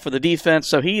top off of the defense.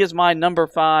 So he is my number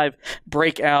 5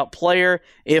 breakout player.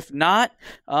 If not,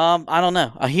 I don't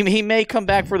know. He may come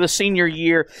back for the senior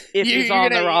year if he's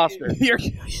on the roster.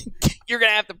 You're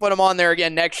going to have to put him on there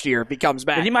again next year if he comes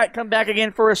back. And he might come back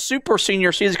again for a super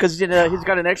senior season because he's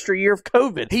got an extra year of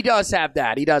COVID. He does have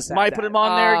that. Might put him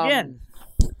on there again.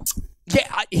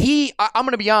 Yeah, I'm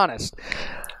going to be honest.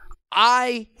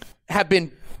 I have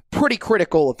been pretty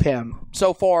critical of him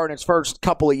so far in his first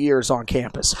couple of years on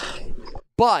campus.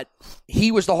 But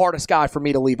he was the hardest guy for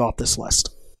me to leave off this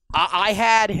list. I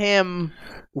had him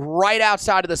right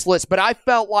outside of this list, but I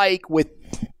felt like with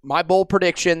my bold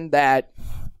prediction that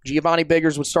Giovanni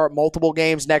Biggers would start multiple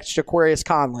games next to Aquarius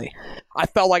Conley, I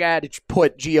felt like I had to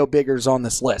put Gio Biggers on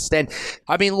this list. And,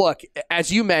 I mean, look,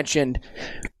 as you mentioned,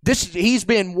 he's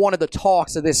been one of the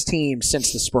talks of this team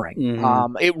since the spring.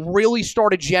 Mm-hmm. It really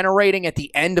started generating at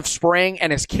the end of spring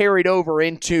and has carried over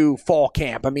into fall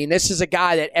camp. I mean, this is a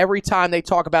guy that every time they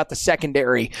talk about the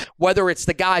secondary, whether it's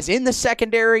the guys in the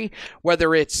secondary,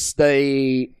 whether it's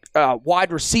the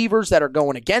wide receivers that are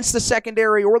going against the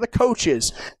secondary or the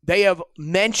coaches, they have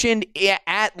mentioned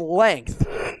at length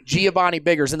Giovanni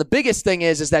Biggers. And the biggest thing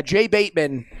is that Jay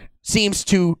Bateman seems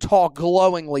to talk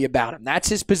glowingly about him. That's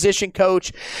his position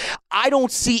coach. I don't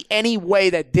see any way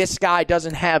that this guy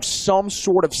doesn't have some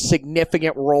sort of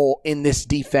significant role in this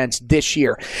defense this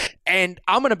year. And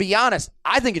I'm going to be honest,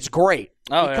 I think it's great.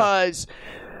 because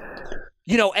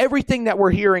everything that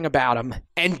we're hearing about him,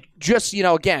 and just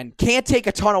again, can't take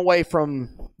a ton away from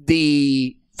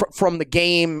the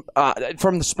game,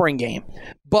 from the spring game,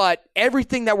 but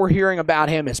everything that we're hearing about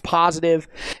him is positive.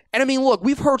 And I mean, look,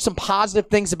 we've heard some positive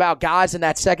things about guys in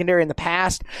that secondary in the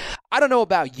past. I don't know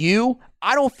about you.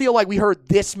 I don't feel like we heard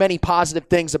this many positive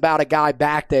things about a guy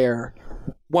back there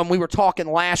when we were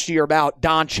talking last year about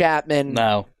Don Chapman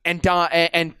and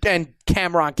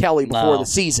Cameron Kelly before the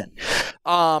season.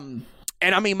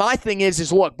 And I mean, my thing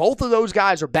is look, both of those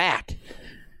guys are back.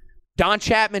 Don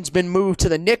Chapman's been moved to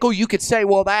the nickel. You could say,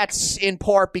 well, that's in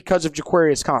part because of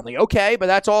Jaquarius Conley. Okay, but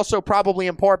that's also probably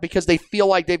in part because they feel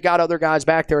like they've got other guys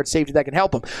back there at safety that can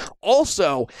help them.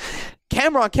 Also,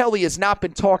 Cameron Kelly has not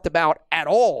been talked about at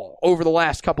all over the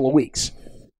last couple of weeks.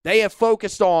 They have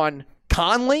focused on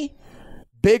Conley,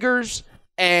 Biggers,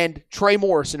 and Trey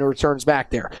Morrison, who returns back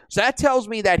there. So that tells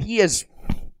me that he has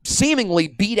seemingly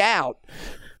beat out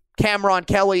Cameron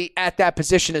Kelly at that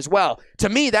position as well. To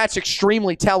me, that's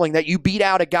extremely telling that you beat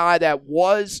out a guy that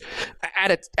was,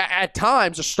 at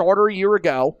times, a starter a year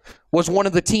ago, was one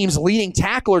of the team's leading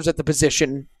tacklers at the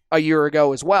position a year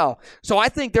ago as well. So I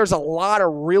think there's a lot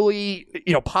of really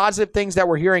positive things that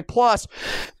we're hearing. Plus,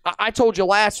 I told you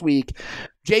last week,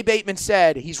 Jay Bateman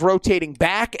said he's rotating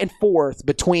back and forth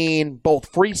between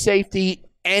both free safety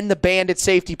and the bandit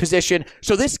safety position.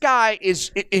 So this guy is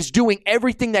doing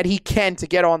everything that he can to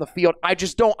get on the field. I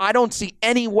don't see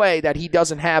any way that he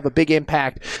doesn't have a big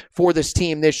impact for this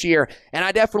team this year. And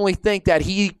I definitely think that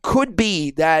he could be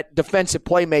that defensive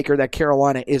playmaker that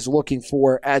Carolina is looking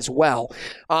for as well.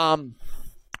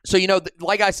 So,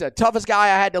 like I said, toughest guy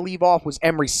I had to leave off was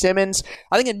Emery Simmons.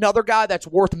 I think another guy that's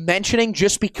worth mentioning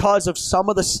just because of some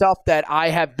of the stuff that I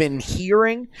have been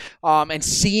hearing and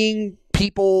seeing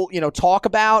people, talk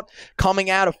about coming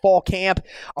out of fall camp.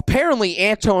 Apparently,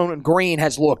 Antoine Green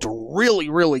has looked really,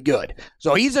 really good.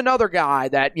 So he's another guy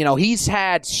that, he's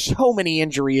had so many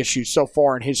injury issues so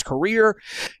far in his career.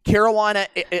 Carolina,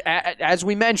 as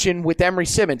we mentioned with Emery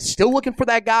Simmons, still looking for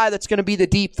that guy that's going to be the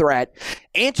deep threat.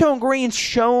 Antoine Green's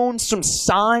shown some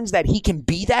signs that he can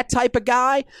be that type of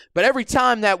guy, but every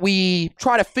time that we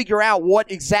try to figure out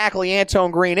what exactly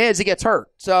Antoine Green is, he gets hurt.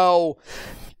 So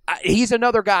he's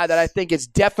another guy that I think is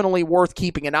definitely worth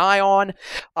keeping an eye on.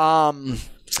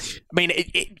 I mean,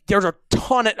 there's a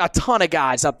ton of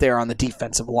guys up there on the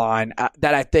defensive line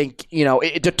that I think,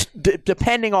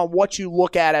 depending on what you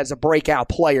look at as a breakout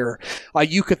player,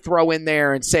 you could throw in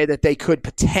there and say that they could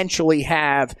potentially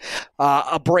have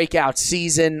a breakout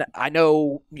season. I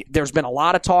know there's been a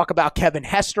lot of talk about Kevin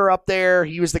Hester up there.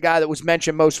 He was the guy that was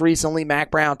mentioned most recently.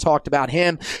 Mac Brown talked about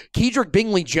him. Kedrick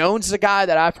Bingley-Jones is a guy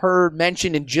that I've heard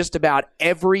mentioned in just about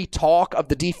every talk of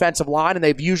the defensive line, and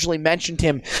they've usually mentioned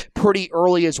him pretty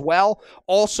early as well.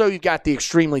 Also, you've got the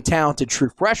extremely talented true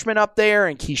freshman up there,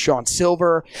 and Keyshawn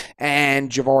Silver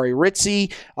and Javari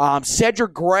Ritzy.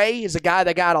 Cedric Gray is a guy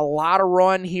that got a lot of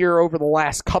run here over the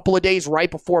last couple of days,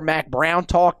 right before Mac Brown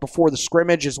talked, before the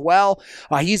scrimmage as well.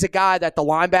 He's a guy that the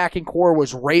linebacking core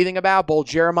was raving about, both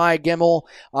Jeremiah Gimmel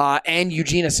and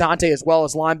Eugene Asante, as well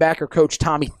as linebacker coach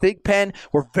Tommy Thigpen,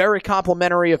 were very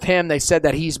complimentary of him. They said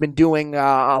that he's been doing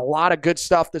a lot of good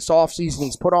stuff this offseason.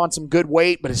 He's put on some good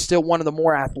weight, but is still one of the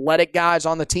more athletic guys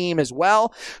on the team as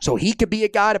well. So he could be a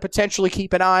guy to potentially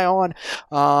keep an eye on.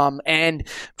 And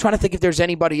I'm trying to think if there's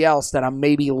anybody else that I'm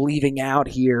maybe leaving out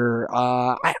here.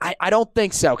 I don't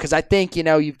think so, because I think,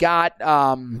 you've got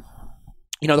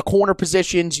the corner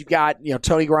positions. You've got,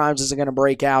 Tony Grimes isn't going to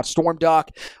break out. Storm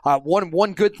Duck.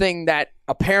 One good thing that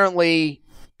apparently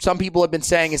some people have been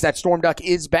saying is that Storm Duck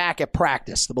is back at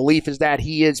practice. The belief is that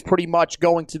he is pretty much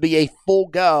going to be a full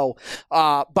go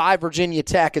by Virginia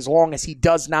Tech as long as he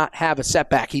does not have a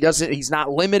setback. He's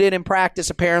not limited in practice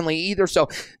apparently either. So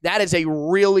that is a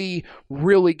really,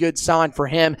 really good sign for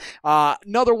him.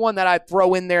 Another one that I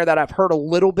throw in there that I've heard a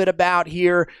little bit about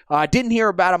here. Didn't hear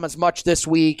about him as much this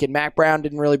week, and Mac Brown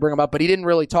didn't really bring him up, but he didn't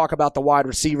really talk about the wide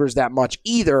receivers that much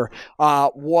either,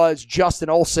 was Justin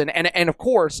Olson. And of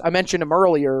course, I mentioned him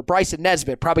earlier, Bryson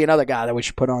Nesbitt, probably another guy that we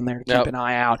should put on there to keep an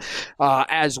eye out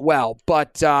as well.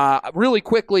 But really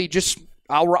quickly, just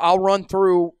I'll run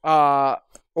through,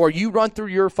 or you run through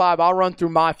your five, I'll run through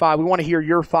my five. We want to hear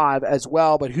your five as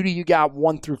well, but who do you got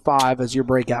 1 through 5 as your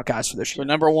breakout guys for this year? So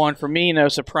number 1, for me, no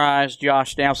surprise,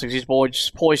 Josh Downs. He's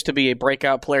poised to be a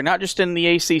breakout player, not just in the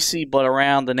ACC, but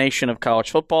around the nation of college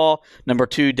football. Number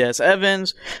 2, Des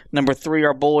Evans. Number 3,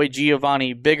 our boy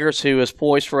Giovanni Biggers, who is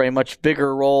poised for a much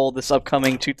bigger role this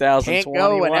upcoming 2021 Can't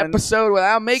go an episode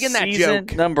without making that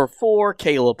joke. Number 4,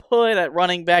 Caleb Hood at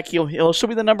running back. He'll still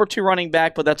be the number 2 running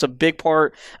back, but that's a big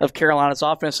part of Carolina's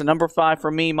offense. confidence. And number 5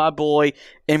 for me, my boy,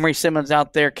 Emery Simmons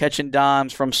out there catching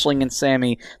dimes from Slinging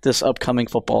Sammy this upcoming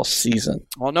football season.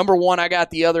 Well, number 1, I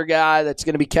got the other guy that's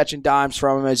going to be catching dimes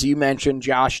from him, as you mentioned,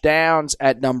 Josh Downs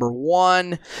at number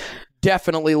 1.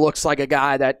 Definitely looks like a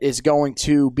guy that is going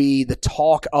to be the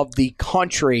talk of the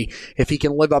country if he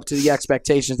can live up to the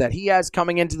expectations that he has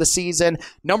coming into the season.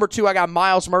 Number 2, I got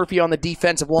Miles Murphy on the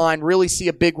defensive line. Really see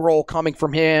a big role coming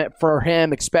from him,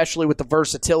 especially with the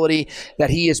versatility that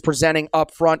he is presenting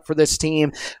up front for this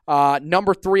team.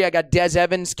 Number 3, I got Des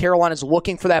Evans. Carolina's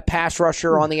looking for that pass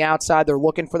rusher on the outside. They're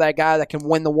looking for that guy that can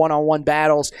win the one-on-one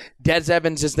battles. Des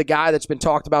Evans is the guy that's been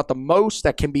talked about the most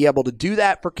that can be able to do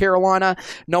that for Carolina.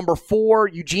 Number 4,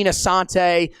 Eugene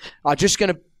Asante, just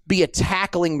going to be a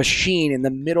tackling machine in the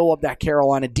middle of that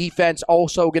Carolina defense.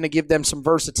 Also going to give them some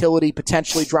versatility,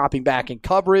 potentially dropping back in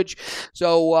coverage.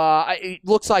 So it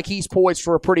looks like he's poised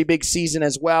for a pretty big season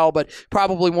as well, but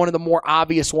probably one of the more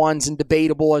obvious ones and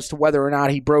debatable as to whether or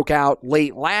not he broke out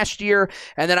late last year.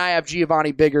 And then I have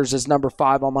Giovanni Biggers as number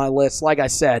 5 on my list. Like I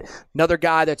said, another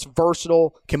guy that's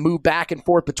versatile, can move back and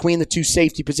forth between the 2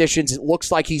 safety positions. It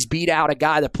looks like he's beat out a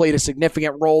guy that played a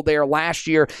significant role there last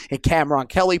year, and Cameron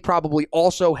Kelly probably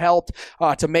also helped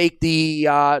to make the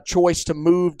choice to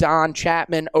move Don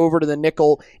Chapman over to the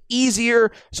nickel easier.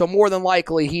 So more than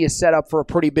likely, he is set up for a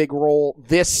pretty big role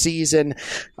this season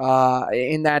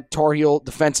in that Tar Heel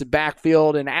defensive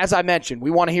backfield. And as I mentioned, we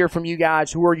want to hear from you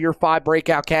guys. Who are your 5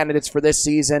 breakout candidates for this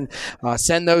season?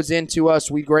 Send those in to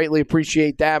us. We greatly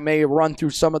appreciate that. May run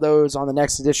through some of those on the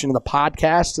next edition of the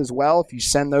podcast as well if you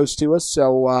send those to us.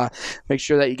 So make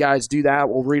sure that you guys do that.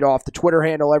 We'll read off the Twitter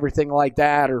handle, everything like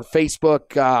that, or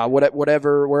Facebook,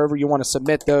 whatever, wherever you want to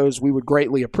submit those. We would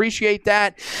greatly appreciate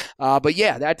that. But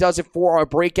yeah, that does it for our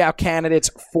breakout candidates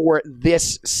for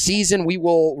this season. We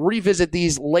will revisit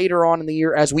these later on in the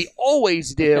year, as we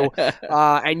always do,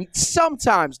 and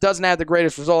sometimes doesn't have the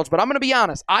greatest results, but I'm going to be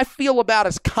honest, I feel about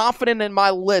as confident in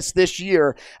my list this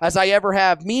year as I ever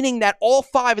have, meaning that all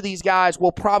 5 of these guys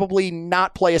will probably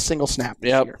not play a single snap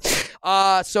this year.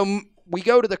 So we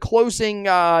go to the closing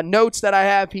notes that I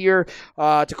have here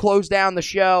to close down the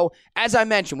show. As I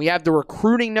mentioned, we have the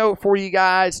recruiting note for you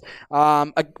guys.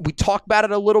 We talked about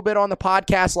it a little bit on the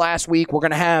podcast last week. We're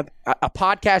going to have a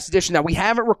podcast edition that we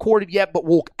haven't recorded yet, but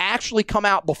will actually come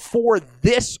out before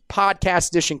this podcast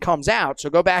edition comes out. So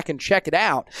go back and check it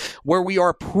out, where we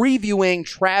are previewing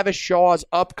Travis Shaw's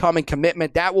upcoming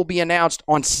commitment. That will be announced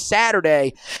on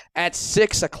Saturday at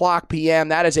 6 o'clock p.m.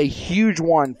 That is a huge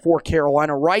one for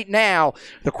Carolina. Right now,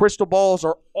 the crystal balls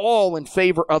are all in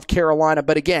favor of Carolina,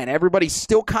 but again, everybody's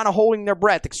still kind of holding their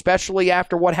breath, especially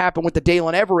after what happened with the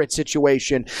Dalen Everett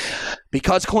situation,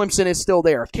 because Clemson is still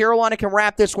there. If Carolina can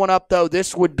wrap this one up, though,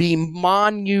 this would be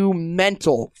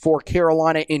monumental for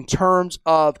Carolina in terms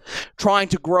of trying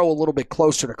to grow a little bit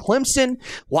closer to Clemson,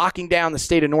 locking down the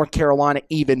state of North Carolina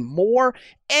even more,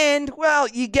 and, well,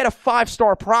 you get a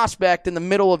 5-star prospect in the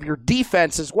middle of your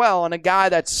defense as well, and a guy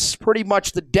that's pretty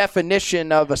much the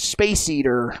definition of a space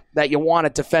eater that you want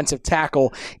at defensive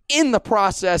tackle in the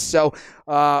process. So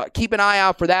keep an eye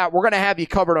out for that. We're going to have you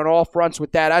covered on all fronts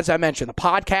with that. As I mentioned, the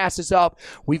podcast is up.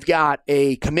 We've got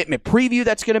a commitment preview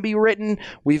that's going to be written.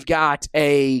 We've got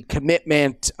a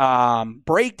commitment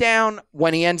breakdown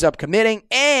when he ends up committing,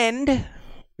 and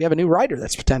we have a new writer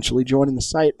that's potentially joining the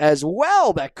site as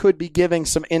well that could be giving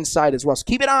some insight as well. So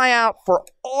keep an eye out for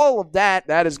all of that.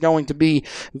 That is going to be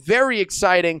very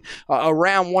exciting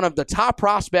around one of the top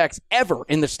prospects ever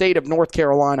in the state of North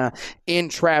Carolina in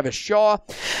Travis Shaw.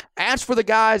 As for the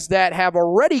guys that have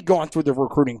already gone through the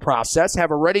recruiting process,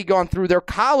 have already gone through their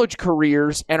college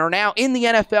careers, and are now in the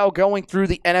NFL going through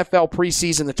the NFL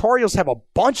preseason, the Tar Heels have a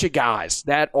bunch of guys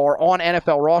that are on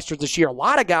NFL rosters this year. A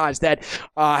lot of guys that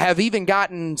have even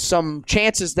gotten some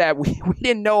chances that we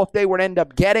didn't know if they would end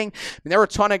up getting. I mean, there were a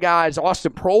ton of guys.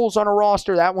 Austin Proehl's on a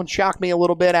roster. That one shocked me a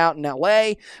little bit out in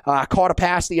L.A. Caught a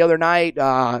pass the other night,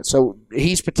 so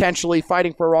he's potentially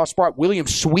fighting for a roster spot. William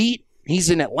Sweet, he's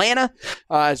in Atlanta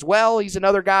as well. He's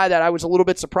another guy that I was a little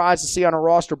bit surprised to see on a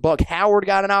roster. Bug Howard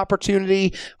got an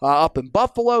opportunity up in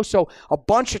Buffalo. So a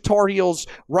bunch of Tar Heels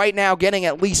right now getting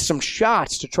at least some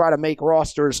shots to try to make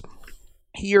rosters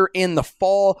here in the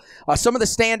fall. Some of the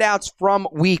standouts from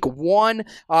week 1,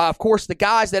 of course, the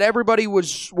guys that everybody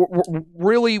was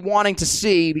really wanting to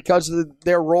see because of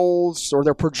their roles or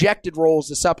their projected roles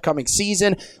this upcoming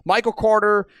season. Michael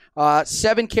Carter,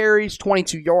 7 carries,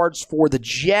 22 yards for the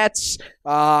Jets.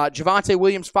 Javonte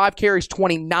Williams, 5 carries,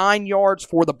 29 yards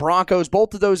for the Broncos.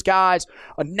 Both of those guys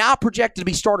are not projected to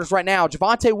be starters right now.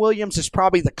 Javonte Williams is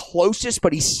probably the closest,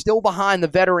 but he's still behind the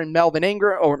veteran Melvin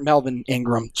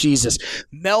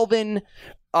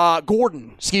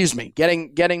Gordon, excuse me,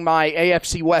 getting my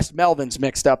AFC West Melvins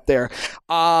mixed up there.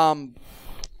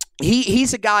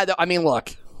 He's a guy that, I mean,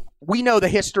 look, we know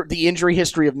the injury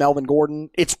history of Melvin Gordon.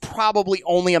 It's probably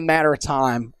only a matter of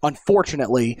time,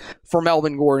 unfortunately, for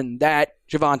Melvin Gordon that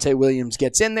Javonte Williams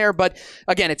gets in there. But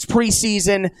again, it's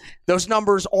preseason. Those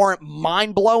numbers aren't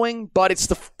mind-blowing, but it's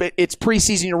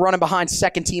preseason. You're running behind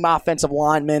second-team offensive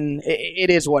linemen.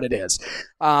 It is what it is.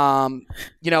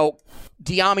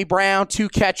 De'Ami Brown, 2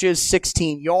 catches,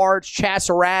 16 yards. Chaz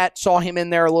Surratt, saw him in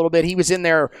there a little bit. He was in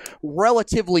there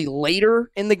relatively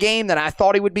later in the game than I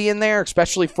thought he would be in there,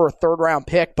 especially for a third-round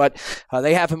pick. But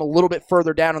they have him a little bit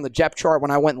further down on the depth chart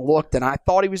when I went and looked than I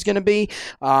thought he was going to be.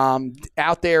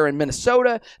 Out there in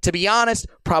Minnesota, to be honest,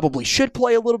 probably should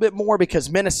play a little bit more because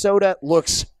Minnesota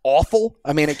looks awful.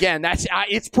 I mean, again,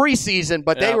 it's preseason,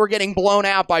 but they were getting blown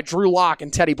out by Drew Lock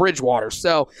and Teddy Bridgewater.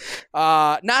 So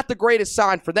not the greatest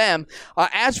sign for them.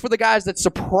 As for the guys that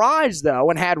surprised, though,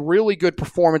 and had really good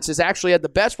performances, actually had the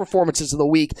best performances of the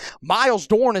week, Miles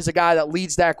Dorn is a guy that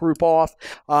leads that group off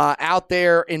out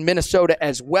there in Minnesota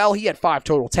as well. He had 5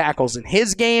 total tackles in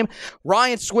his game.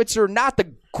 Ryan Switzer, not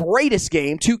the greatest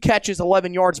game, 2 catches,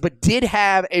 11 yards, but did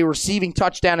have a receiving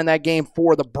touchdown in that game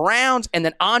for the Browns. And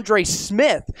then Andre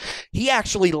Smith, he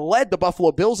actually led the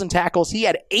Buffalo Bills in tackles. He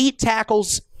had 8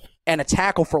 tackles and a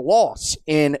tackle for loss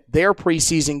in their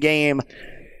preseason game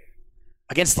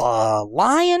against the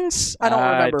Lions. I don't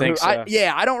remember. I think so.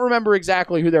 I don't remember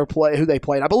exactly who they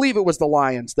played. I believe it was the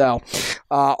Lions, though.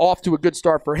 Off to a good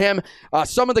start for him.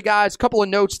 Some of the guys, a couple of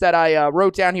notes that I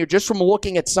wrote down here just from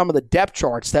looking at some of the depth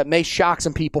charts that may shock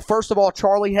some people. First of all,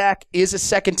 Charlie Heck is a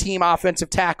second-team offensive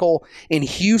tackle in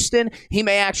Houston. He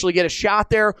may actually get a shot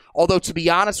there, although to be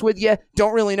honest with you,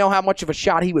 don't really know how much of a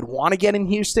shot he would want to get in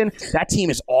Houston. That team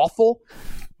is awful.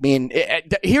 I mean,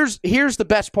 here's the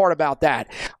best part about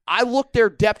that. I looked their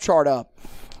depth chart up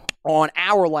on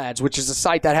Our Lads, which is a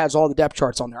site that has all the depth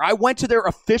charts on there. I went to their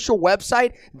official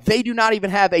website. They do not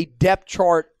even have a depth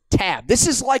chart tab. This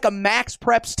is like a Max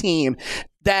Preps team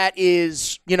that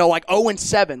is, like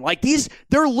 0-7. Like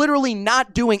they're literally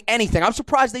not doing anything. I'm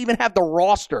surprised they even have the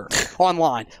roster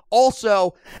online.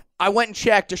 Also, I went and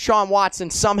checked. Deshaun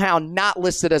Watson somehow not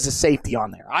listed as a safety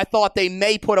on there. I thought they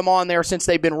may put him on there since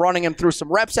they've been running him through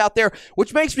some reps out there,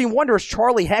 which makes me wonder, is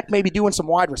Charlie Heck maybe doing some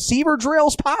wide receiver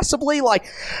drills possibly?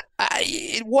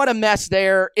 What a mess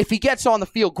there. If he gets on the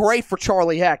field, great for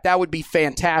Charlie Heck. That would be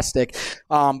fantastic.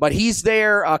 But he's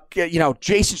there.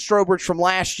 Jason Strobridge from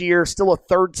last year, still a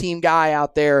third-team guy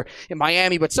out there in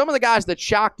Miami. But some of the guys that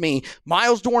shocked me,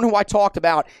 Miles Dorn, who I talked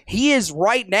about, he is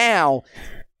right now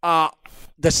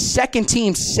the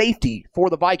second-team safety for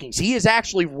the Vikings. He is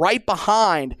actually right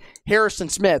behind Harrison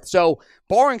Smith. So,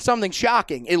 barring something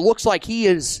shocking, it looks like he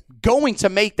is going to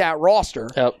make that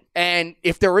roster. Yep. And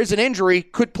if there is an injury,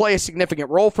 could play a significant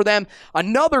role for them.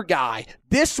 Another guy,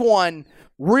 this one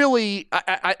really,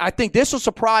 I think this will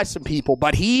surprise some people,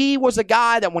 but he was a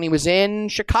guy that when he was in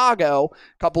Chicago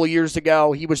a couple of years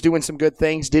ago, he was doing some good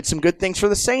things, did some good things for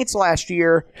the Saints last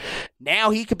year. Now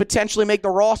he could potentially make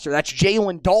the roster. That's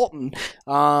Jalen Dalton.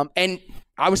 And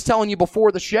I was telling you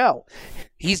before the show,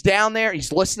 he's down there.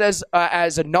 He's listed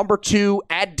as a number 2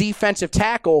 at defensive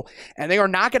tackle, and they are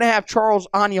not going to have Charles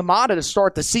Onyemata to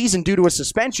start the season due to a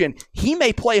suspension. He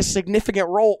may play a significant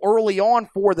role early on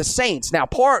for the Saints. Now,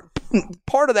 part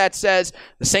of that says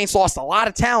the Saints lost a lot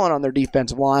of talent on their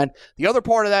defensive line. The other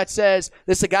part of that says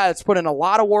this is a guy that's put in a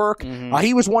lot of work. Mm-hmm.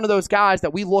 He was one of those guys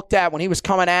that we looked at when he was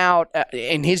coming out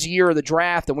in his year of the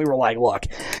draft, and we were like, look,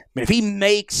 if he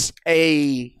makes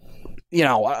a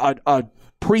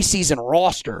preseason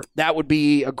roster, that would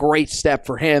be a great step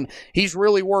for him. He's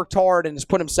really worked hard and has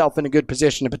put himself in a good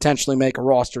position to potentially make a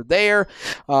roster there.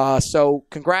 So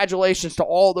congratulations to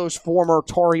all those former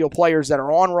Tar Heel players that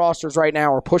are on rosters right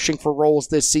now or pushing for roles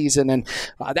this season. And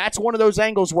that's one of those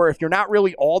angles where if you're not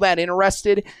really all that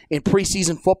interested in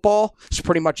preseason football, it's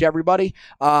pretty much everybody,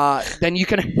 then you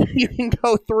can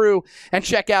go through and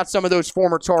check out some of those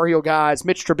former Tar Heel guys.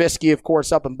 Mitch Trubisky, of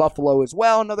course, up in Buffalo as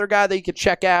well, another guy that you could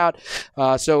check out.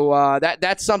 So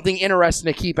that's something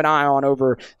interesting to keep an eye on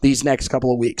over these next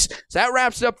couple of weeks. So that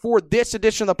wraps it up for this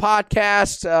edition of the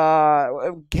podcast.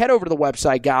 Head over to the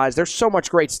website, guys. There's so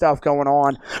much great stuff going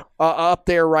on up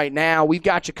there right now. We've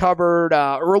got you covered.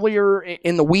 Earlier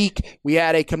in the week, we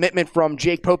had a commitment from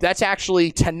Jake Pope. That's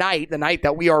actually tonight, the night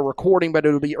that we are recording, but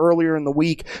it'll be earlier in the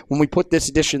week when we put this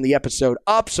edition of the episode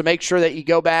up. So make sure that you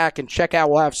go back and check out.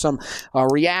 We'll have some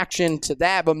reaction to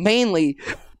that, but mainly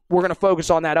we're going to focus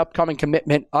on that upcoming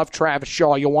commitment of Travis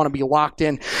Shaw. You'll want to be locked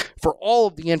in for all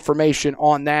of the information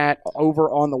on that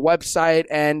over on the website.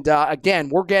 And again,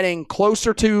 we're getting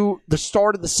closer to the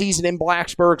start of the season in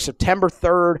Blacksburg, September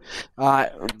 3rd.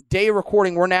 Day of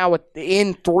recording, we're now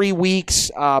in 3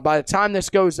 weeks. By the time this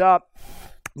goes up,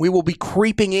 we will be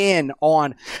creeping in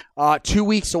on 2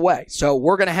 weeks away. So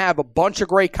we're going to have a bunch of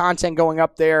great content going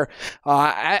up there.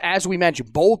 As we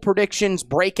mentioned, bold predictions,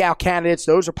 breakout candidates,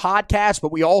 those are podcasts,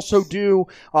 but we also do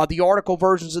the article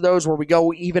versions of those where we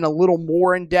go even a little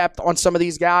more in depth on some of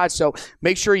these guys. So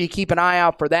make sure you keep an eye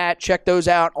out for that. Check those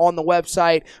out on the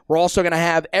website. We're also going to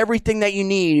have everything that you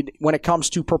need when it comes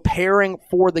to preparing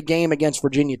for the game against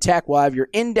Virginia Tech. We'll have your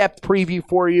in-depth preview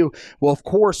for you. We'll, of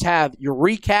course, have your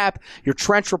recap, your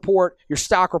trench report, your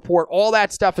stock report. All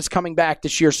that stuff is coming back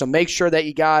this year, so make sure that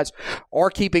you guys are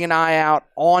keeping an eye out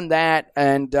on that.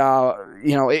 And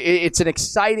it's an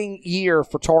exciting year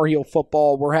for Tar Heel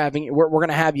football. We're going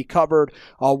to have you covered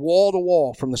wall to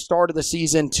wall from the start of the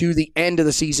season to the end of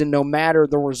the season, no matter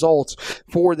the results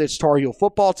for this Tar Heel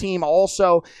football team.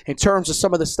 Also, in terms of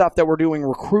some of the stuff that we're doing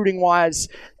recruiting wise,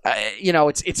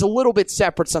 it's a little bit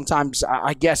separate sometimes,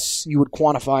 I guess you would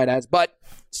quantify it as, but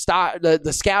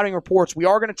the scouting reports, we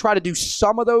are going to try to do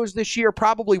some of those this year.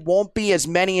 Probably won't be as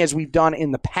many as we've done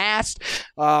in the past,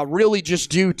 really just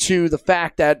due to the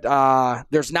fact that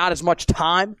there's not as much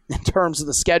time in terms of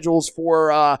the schedules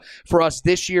for us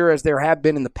this year as there have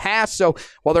been in the past. So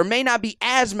while there may not be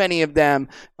as many of them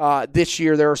this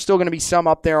year, there are still going to be some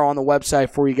up there on the website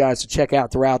for you guys to check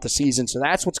out throughout the season. So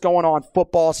that's what's going on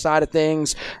football side of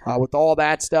things with all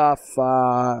that stuff.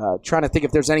 Trying to think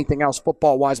if there's anything else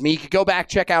football-wise. You could go back,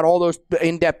 check out all those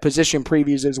in-depth position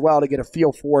previews as well to get a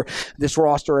feel for this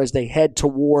roster as they head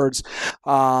towards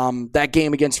that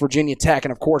game against Virginia Tech.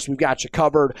 And, of course, we've got you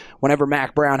covered whenever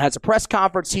Mac Brown has a press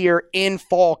conference here in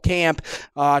fall camp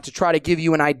to try to give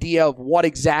you an idea of what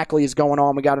exactly is going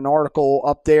on. We got an article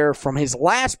up there from his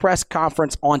last press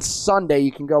conference on Sunday.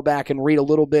 You can go back and read a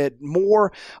little bit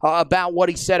more about what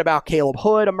he said about Caleb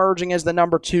Hood emerging as the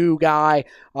number 2 guy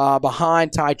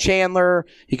behind Ty Chandler.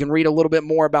 You can read a little bit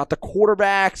more about the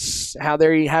quarterbacks, how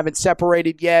they haven't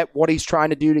separated yet, what he's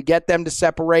trying to do to get them to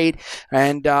separate,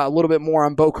 and a little bit more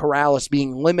on Bo Corrales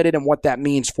being limited and what that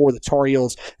means for the Tar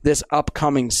Heels this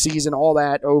upcoming season. All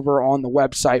that over on the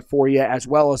website for you, as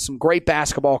well as some great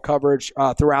basketball coverage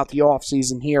throughout the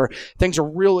offseason here. Things are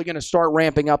really going to start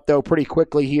ramping up, though, pretty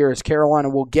quickly here as Carolina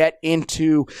will get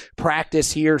into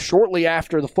practice here shortly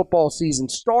after the football season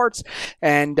starts.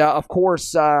 And, of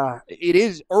course, it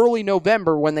is early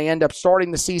November when they end up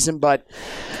starting the season, but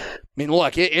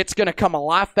look, it's going to come a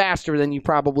lot faster than you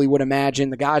probably would imagine.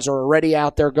 The guys are already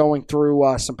out there going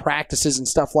through some practices and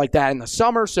stuff like that in the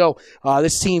summer. So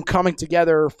this team coming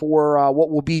together for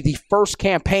what will be the first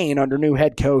campaign under new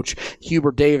head coach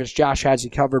Hubert Davis. Josh has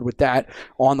you covered with that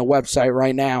on the website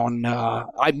right now. And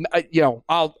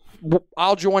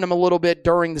I'll join him a little bit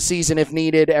during the season if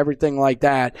needed, everything like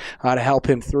that, to help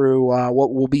him through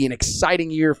what will be an exciting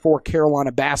year for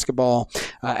Carolina basketball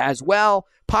as well.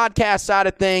 Podcast side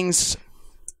of things,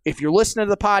 if you're listening to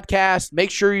the podcast, make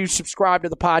sure you subscribe to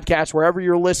the podcast wherever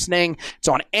you're listening. It's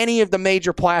on any of the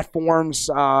major platforms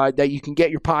that you can get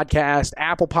your podcast.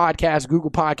 Apple Podcasts,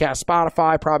 Google Podcasts,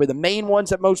 Spotify, probably the main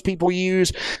ones that most people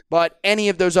use. But any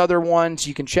of those other ones,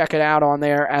 you can check it out on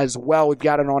there as well. We've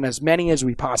got it on as many as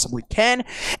we possibly can.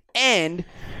 And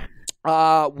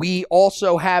we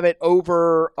also have it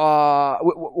over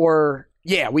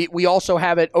we also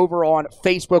have it over on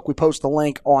Facebook. We post the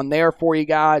link on there for you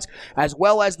guys, as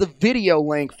well as the video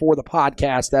link for the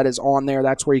podcast that is on there.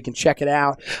 That's where you can check it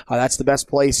out. That's the best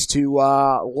place to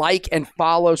like and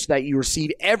follow so that you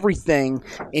receive everything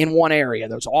in one area.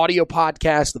 Those audio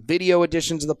podcasts, the video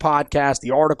editions of the podcast, the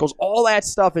articles, all that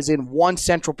stuff is in one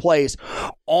central place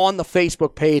on the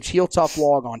Facebook page, Heel Tough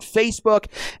Blog on Facebook.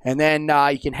 And then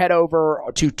you can head over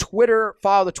to Twitter,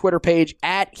 follow the Twitter page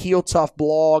at Heel Tough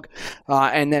Blog.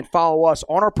 And then follow us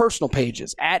on our personal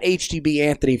pages at HTB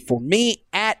Anthony for me,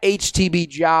 at HTB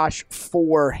Josh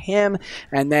for him,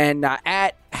 and then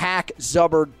at Hack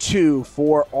Zubbard 2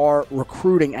 for our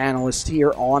recruiting analyst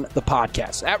here on the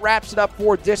podcast. That wraps it up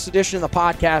for this edition of the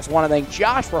podcast. Want to thank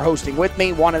Josh for hosting with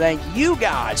me. Want to thank you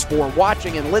guys for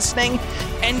watching and listening.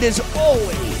 And as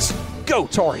always, go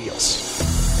Tar Heels.